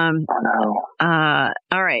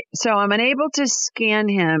 All right. So I'm unable to scan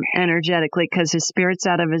him energetically because his spirit's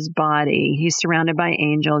out of his body. He's surrounded by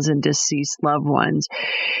angels and deceased loved ones.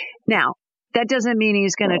 Now, that doesn't mean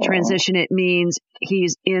he's going to transition. It means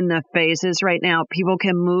he's in the phases right now. People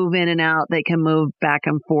can move in and out. They can move back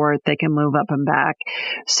and forth. They can move up and back.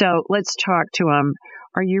 So let's talk to him.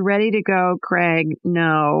 Are you ready to go, Craig?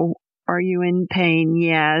 No. Are you in pain?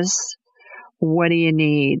 Yes. What do you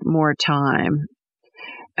need? More time.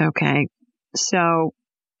 Okay. So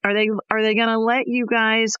are they going to let you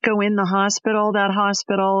guys go in that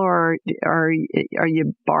hospital, or are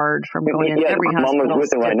you barred from going in? Every hospital. Mom was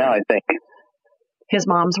with him right now, I think. His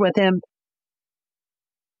mom's with him?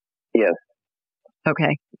 Yes.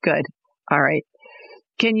 Okay, good. All right.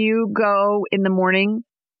 Can you go in the morning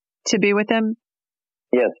to be with him?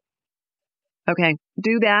 Yes. Okay,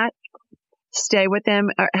 do that. Stay with them.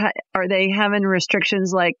 Are they having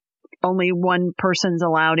restrictions like only one person's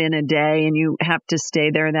allowed in a day and you have to stay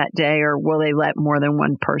there that day, or will they let more than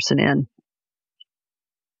one person in?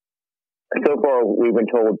 So far, we've been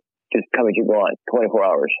told just come as you go on, 24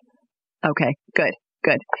 hours. Okay, good.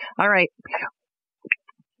 All right.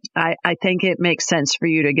 I think it makes sense for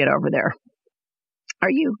you to get over there. Are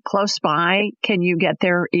you close by? Can you get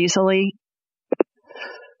there easily?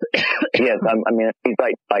 Yes, he's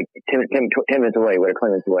like 10 minutes away, 20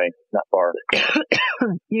 minutes away, not far.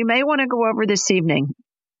 You may want to go over this evening.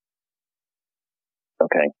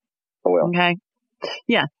 Okay, I will. Okay.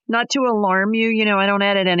 Yeah, not to alarm you. I don't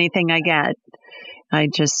edit anything I get. I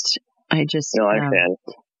just. No, I understand.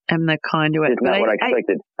 I'm the conduit. It's not what I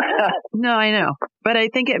expected. No, I know, but I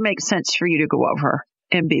think it makes sense for you to go over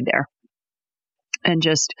and be there, and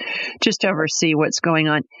just oversee what's going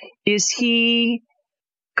on. Is he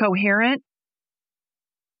coherent?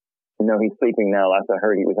 No, he's sleeping now. Last I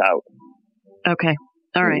heard, he was out. Okay.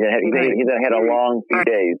 All right. He's had a long few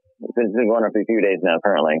days. It's been going on for a few days now,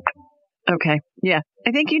 apparently. Okay. Yeah.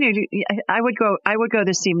 I think I would go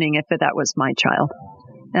this evening if that was my child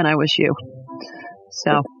and I was you.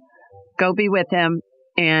 So go be with him,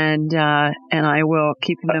 and I will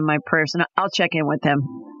keep him in my prayers, and I'll check in with him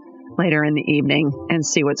later in the evening and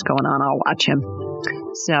see what's going on. I'll watch him.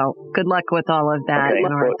 So good luck with all of that,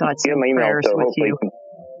 and our thoughts and prayers with you.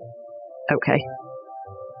 Okay.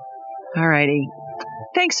 All righty.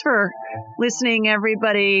 Thanks for listening,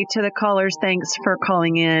 everybody. To the callers, thanks for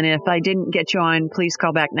calling in. If I didn't get you on, please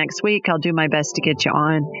call back next week. I'll do my best to get you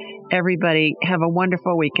on. Everybody, have a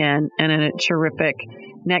wonderful weekend and a terrific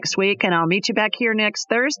next week. And I'll meet you back here next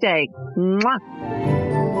Thursday. Mwah.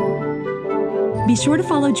 Be sure to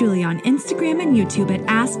follow Julie on Instagram and YouTube at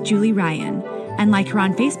Ask Julie Ryan, and like her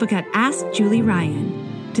on Facebook at Ask Julie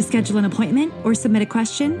Ryan. To schedule an appointment or submit a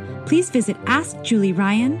question, please visit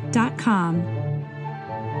AskJulieRyan.com.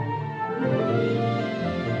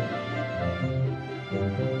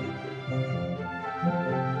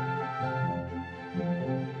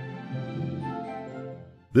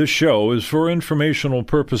 This show is for informational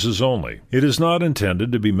purposes only. It is not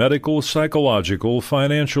intended to be medical, psychological,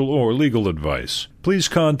 financial, or legal advice. Please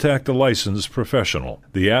contact a licensed professional.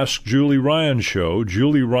 The Ask Julie Ryan Show,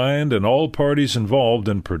 Julie Ryan and all parties involved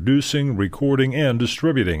in producing, recording, and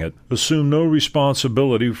distributing it assume no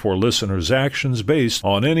responsibility for listeners' actions based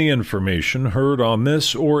on any information heard on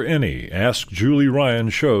this or any Ask Julie Ryan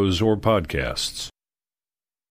shows or podcasts.